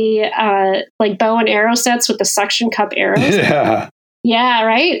chintzy, bow and arrow sets with the suction cup arrows. Yeah. Yeah.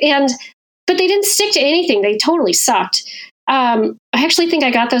 Right. But they didn't stick to anything. They totally sucked. I actually think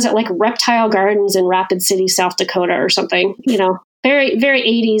I got those at Reptile Gardens in Rapid City, South Dakota or something, very, very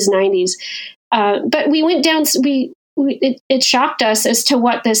 80s, 90s. But we went down, it shocked us as to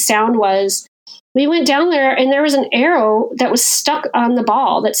what this sound was. We went down there and there was an arrow that was stuck on the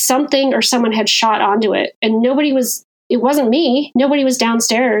ball that something or someone had shot onto it. And it wasn't me. Nobody was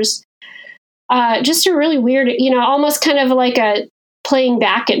downstairs. Just a really weird, almost kind of like a playing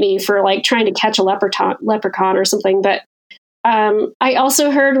back at me for trying to catch a leprechaun or something. But I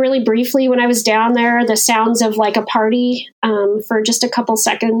also heard really briefly when I was down there, the sounds of a party for just a couple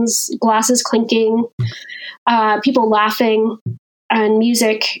seconds, glasses clinking, people laughing, and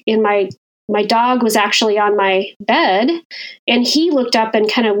music. In my dog was actually on my bed and he looked up and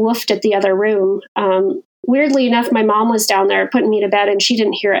kind of woofed at the other room. Weirdly enough, my mom was down there putting me to bed and she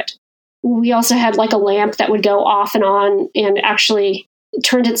didn't hear it. We also had a lamp that would go off and on and actually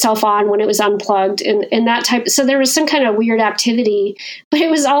turned itself on when it was unplugged and that type. So there was some kind of weird activity, but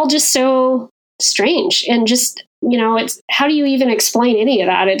it was all just so strange. And just, it's, how do you even explain any of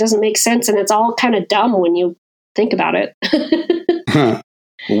that? It doesn't make sense. And it's all kind of dumb when you think about it.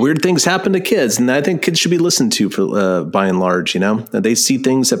 Well, weird things happen to kids, and I think kids should be listened to for, by and large. They see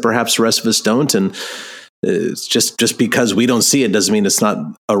things that perhaps the rest of us don't, and it's just because we don't see it doesn't mean it's not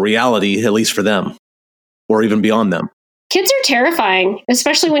a reality, at least for them, or even beyond them. Kids are terrifying,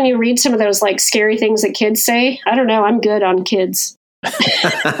 especially when you read some of those scary things that kids say. I don't know. I'm good on kids.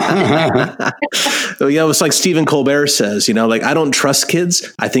 Yeah, it's like Stephen Colbert says, I don't trust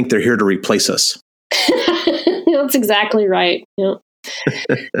kids. I think they're here to replace us. That's exactly right. Yeah.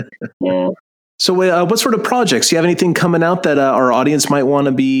 Yeah. So what sort of projects? Do you have anything coming out that our audience might want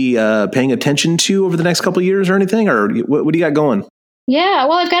to be paying attention to over the next couple of years or anything? Or what do you got going? Yeah,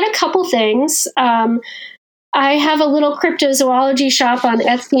 well, I've got a couple things. I have a little cryptozoology shop on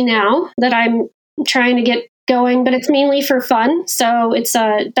Etsy now that I'm trying to get going, but it's mainly for fun. So it's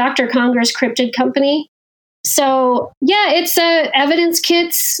Dr. Conger's Cryptid Company. So yeah, it's evidence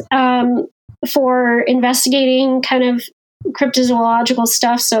kits for investigating kind of cryptozoological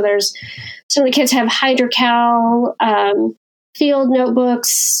stuff. So there's some of the kids have hydrocal, field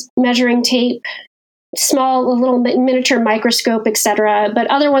notebooks, measuring tape, a little miniature microscope, etc. But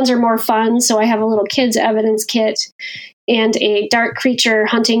other ones are more fun. So I have a little kids evidence kit and a dark creature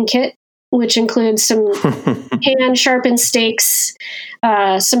hunting kit, which includes some hand sharpened stakes,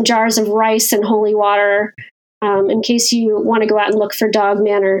 some jars of rice and holy water, in case you want to go out and look for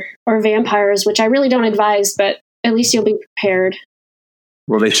dogmen or vampires, which I really don't advise, but at least you'll be prepared.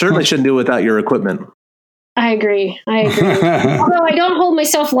 Well, they certainly shouldn't do it without your equipment. I agree. Although I don't hold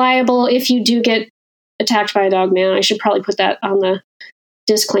myself liable if you do get attacked by a dog man. I should probably put that on the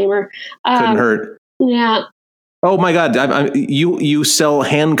disclaimer. Couldn't hurt. Yeah. Oh my God! You sell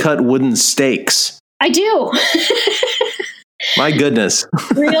hand-cut wooden stakes. I do. My goodness.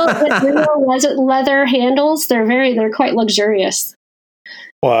 real leather handles. They're quite luxurious.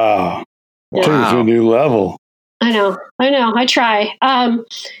 Wow. Take it to a new level. I know. I try.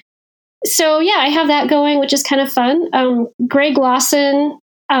 So yeah, I have that going, which is kind of fun. Greg Lawson,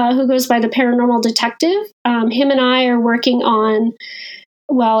 who goes by the Paranormal Detective, him and I are working on,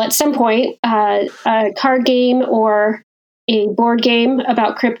 well, at some point, a card game or a board game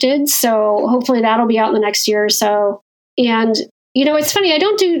about cryptids. So hopefully that'll be out in the next year or so. And it's funny.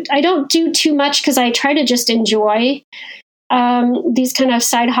 I don't do too much because I try to just enjoy these kind of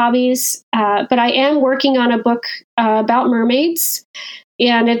side hobbies. But I am working on a book about mermaids,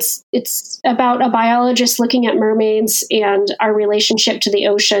 and it's about a biologist looking at mermaids and our relationship to the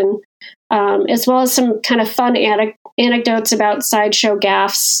ocean, as well as some kind of fun anecdotes about sideshow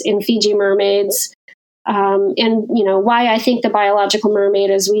gaffes in Fiji mermaids, and why I think the biological mermaid,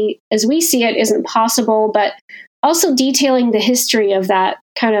 as we see it, isn't possible, but also detailing the history of that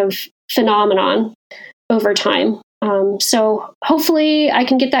kind of phenomenon over time. So hopefully I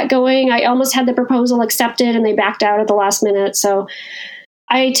can get that going. I almost had the proposal accepted and they backed out at the last minute. So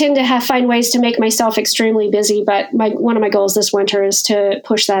I tend to find ways to make myself extremely busy, but one of my goals this winter is to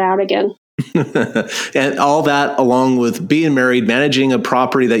push that out again. And all that along with being married, managing a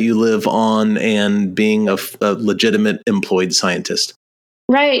property that you live on, and being a legitimate employed scientist.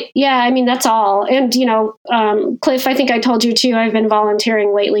 Right. Yeah. I mean, that's all. And, Cliff, I think I told you too, I've been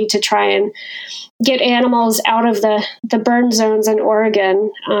volunteering lately to try and get animals out of the burn zones in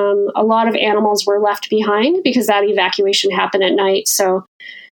Oregon. A lot of animals were left behind because that evacuation happened at night. So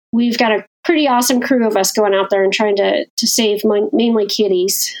we've got a pretty awesome crew of us going out there and trying to save mainly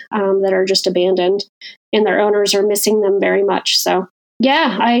kitties that are just abandoned, and their owners are missing them very much. So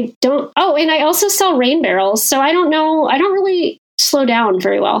yeah, I don't. Oh, and I also sell rain barrels. So I don't know. I don't really slow down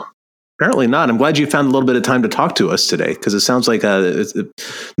very well. Apparently not. I'm glad you found a little bit of time to talk to us today, because it sounds like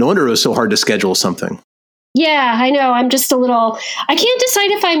no wonder it was so hard to schedule something. Yeah, I know. I'm just I can't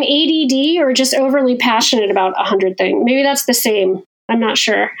decide if I'm ADD or just overly passionate about 100 things. Maybe that's the same. I'm not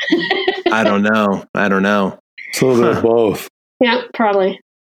sure. I don't know. So they're both. Yeah, probably.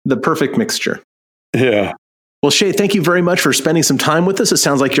 The perfect mixture. Yeah. Well, Shea, thank you very much for spending some time with us. It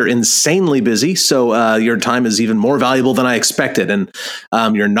sounds like you're insanely busy, so your time is even more valuable than I expected. And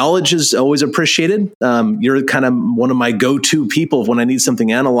your knowledge is always appreciated. You're kind of one of my go-to people when I need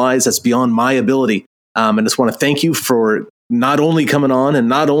something analyzed that's beyond my ability. And I just want to thank you for not only coming on and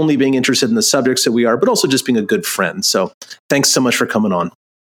not only being interested in the subjects that we are, but also just being a good friend. So thanks so much for coming on.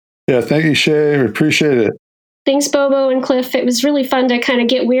 Yeah, thank you, Shea. We appreciate it. Thanks, Bobo and Cliff. It was really fun to kind of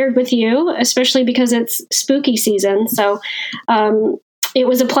get weird with you, especially because it's spooky season. So it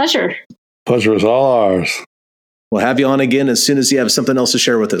was a pleasure. Pleasure is all ours. We'll have you on again as soon as you have something else to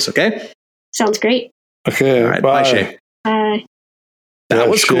share with us, okay? Sounds great. Okay, all right, bye. Bye, Shea. Bye. That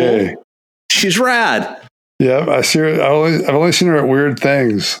was Shea. cool. She's rad. Yeah, I see her. I've only seen her at weird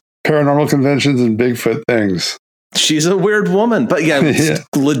things, paranormal conventions and Bigfoot things. She's a weird woman, but yeah,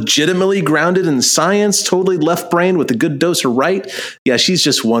 legitimately grounded in science, totally left brain with a good dose of right. Yeah, she's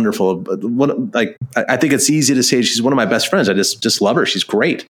just wonderful. I think it's easy to say she's one of my best friends. I just love her. She's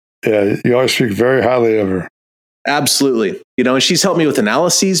great. Yeah, you always speak very highly of her. Absolutely. And she's helped me with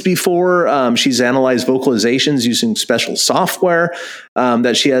analyses before. She's analyzed vocalizations using special software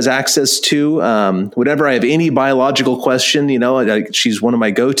that she has access to. Whenever I have any biological question, she's one of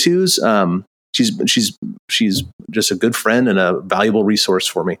my go-tos. She's just a good friend and a valuable resource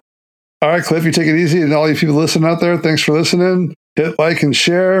for me. All right, Cliff, you take it easy. And all you people listening out there, thanks for listening. Hit like and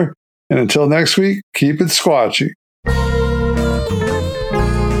share. And until next week, keep it squatchy.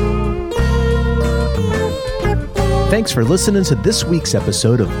 Thanks for listening to this week's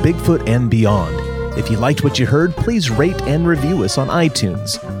episode of Bigfoot and Beyond. If you liked what you heard, please rate and review us on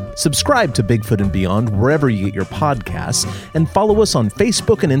iTunes. Subscribe to Bigfoot and Beyond wherever you get your podcasts, and follow us on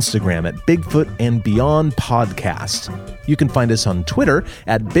Facebook and Instagram at Bigfoot and Beyond Podcast. You can find us on Twitter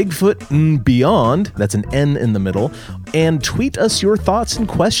at Bigfoot and Beyond, that's an N in the middle, and tweet us your thoughts and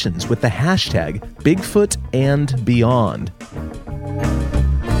questions with the hashtag Bigfoot and Beyond.